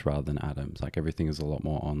with bits rather than atoms. Like everything is a lot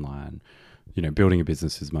more online. Building a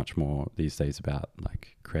business is much more these days about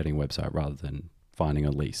like creating a website rather than finding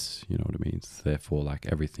a lease. You know what I mean? So therefore, like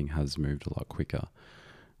everything has moved a lot quicker.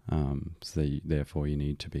 Therefore, you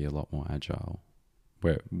need to be a lot more agile.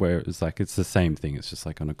 Where it's like it's the same thing. It's just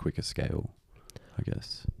like on a quicker scale, I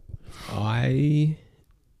guess. I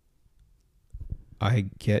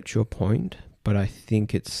get your point, but I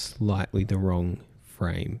think it's slightly the wrong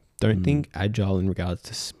frame. Don't think agile in regards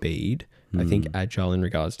to speed. I think agile in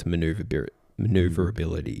regards to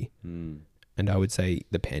maneuverability. And I would say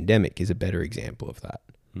the pandemic is a better example of that.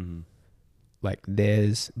 Like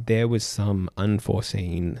there was some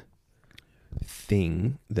unforeseen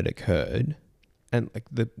thing that occurred, and like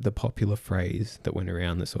the popular phrase that went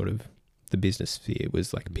around the sort of the business sphere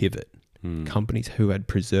was like pivot. Companies who had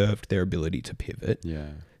preserved their ability to pivot,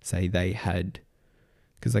 say they had,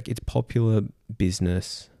 because like it's popular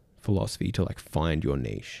business philosophy to like find your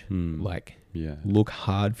niche, like look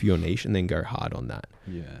hard for your niche and then go hard on that.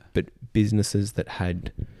 But businesses that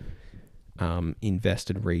had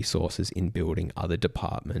invested resources in building other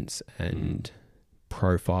departments and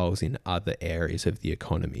profiles in other areas of the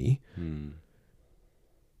economy,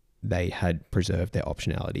 they had preserved their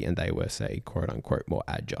optionality and they were, say, quote unquote, more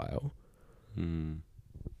agile.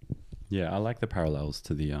 Yeah, I like the parallels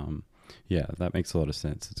to the that makes a lot of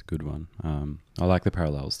sense. It's a good one. I like the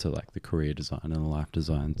parallels to like the career design and the life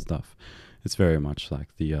design stuff. It's very much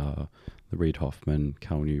like the Reid Hoffman,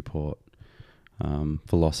 Cal Newport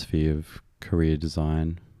philosophy of career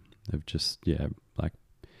design, of just like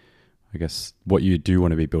I guess what you do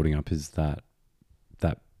want to be building up is that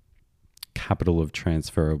capital of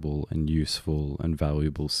transferable and useful and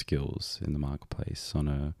valuable skills in the marketplace on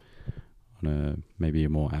a maybe a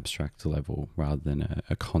more abstract level rather than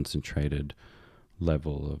a concentrated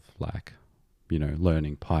level of like,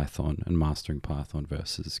 learning Python and mastering Python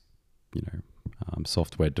versus,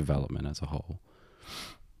 software development as a whole.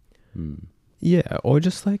 Yeah, or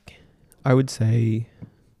just like, I would say,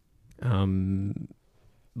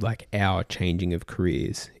 like our changing of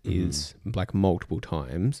careers is like multiple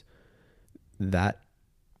times that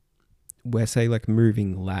we're, say, like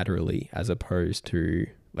moving laterally as opposed to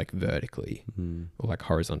like vertically, or like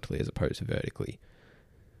horizontally as opposed to vertically.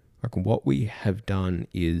 Like what we have done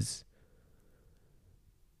is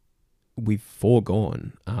we've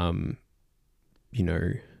foregone,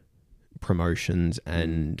 promotions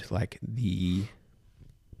and like the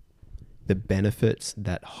benefits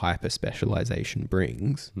that hyper specialization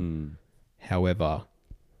brings. However,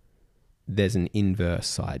 there's an inverse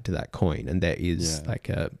side to that coin, and there is like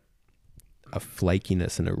a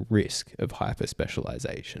flakiness and a risk of hyper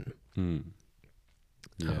specialization.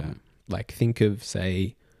 Like think of,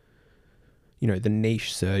 say, the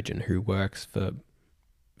niche surgeon who works for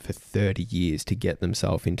 30 years to get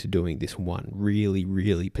themselves into doing this one really,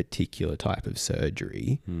 really particular type of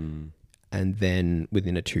surgery. And then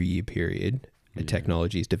within a 2-year period, a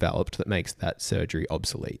technology is developed that makes that surgery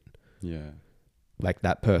obsolete. Like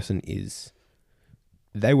that person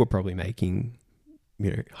they were probably making,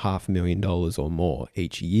 $500,000 or more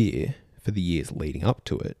each year for the years leading up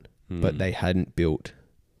to it, but they hadn't built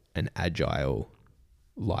an agile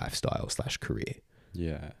lifestyle / career.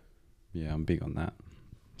 Yeah, I'm big on that.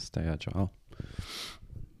 Stay agile.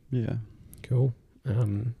 Yeah. Cool.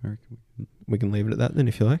 We can leave it at that then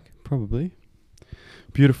if you like. Probably.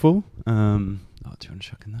 Beautiful. Do you want to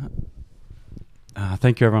chuck in that?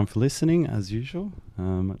 Thank you everyone for listening as usual.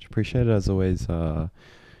 Much appreciated as always.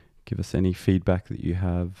 Give us any feedback that you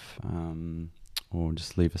have, or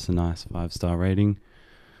just leave us a nice 5-star rating.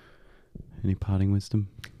 Any parting wisdom?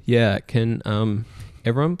 Yeah, can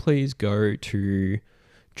everyone please go to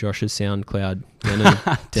Josh's SoundCloud,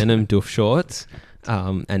 Denim Doof Shorts,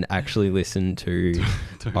 and actually listen to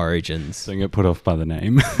Origins. Don't get put off by the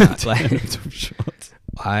name. Doof Shorts.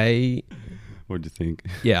 What do you think?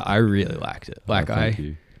 Yeah, I really liked it. Like thank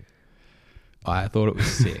you. I thought it was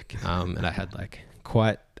sick. And I had like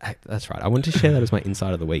that's right. I wanted to share that as my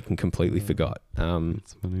insight of the week and completely forgot.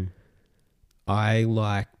 It's funny. I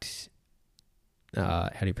liked, how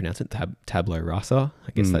do you pronounce it? Tableau rasa.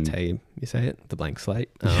 I guess that's how you say it. The blank slate.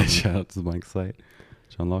 Shout out to the blank slate.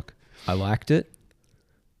 John Locke. I liked it,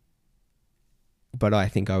 but I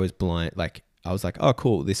think I was blind. Like I was like, oh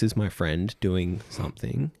cool, this is my friend doing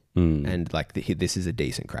something, and like this is a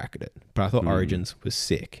decent crack at it. But I thought Origins was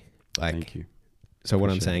sick. Like, thank you. So what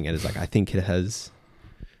I'm saying is like I think it has,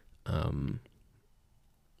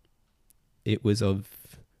 it was of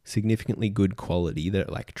significantly good quality that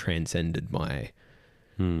it like transcended my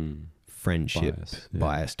friendship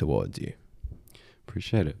bias towards you.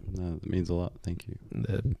 Appreciate it. No, that means a lot. Thank you.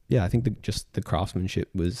 I think the craftsmanship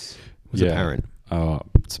was apparent.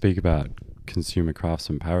 Speak about consumer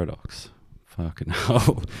craftsman paradox. Fucking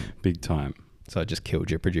hell. Big time. So I just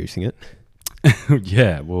killed you producing it.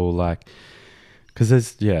 Yeah, well, like, because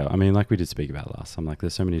there's, like we did speak about last time, like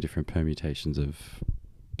there's so many different permutations of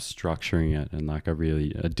structuring it, and like I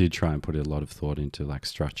did try and put a lot of thought into like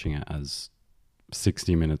structuring it as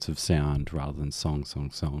 60 minutes of sound rather than song.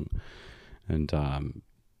 And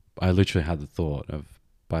I literally had the thought of,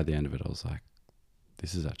 by the end of it, I was like,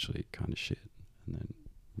 this is actually kind of shit. And then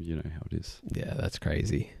you know how it is. Yeah, that's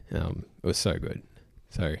crazy. It was so good.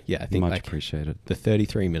 So yeah, I think much like appreciated. the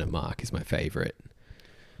 33-minute mark is my favorite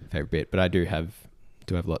bit, but I do have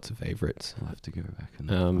lots of favorites. I'll have to go back and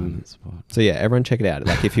find that spot. So yeah, everyone check it out.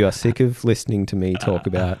 Like if you are sick of listening to me talk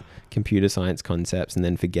about computer science concepts and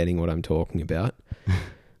then forgetting what I'm talking about,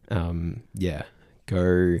 yeah,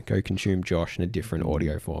 go consume Josh in a different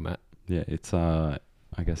audio format. Yeah, it's I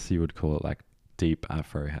guess you would call it like deep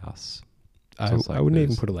Afro house. I wouldn't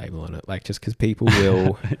even put a label on it, like just because people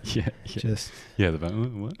will just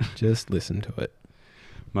what? just listen to it.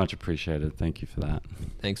 Much appreciated. Thank you for that.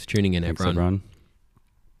 Thanks for tuning in, Thanks, everyone.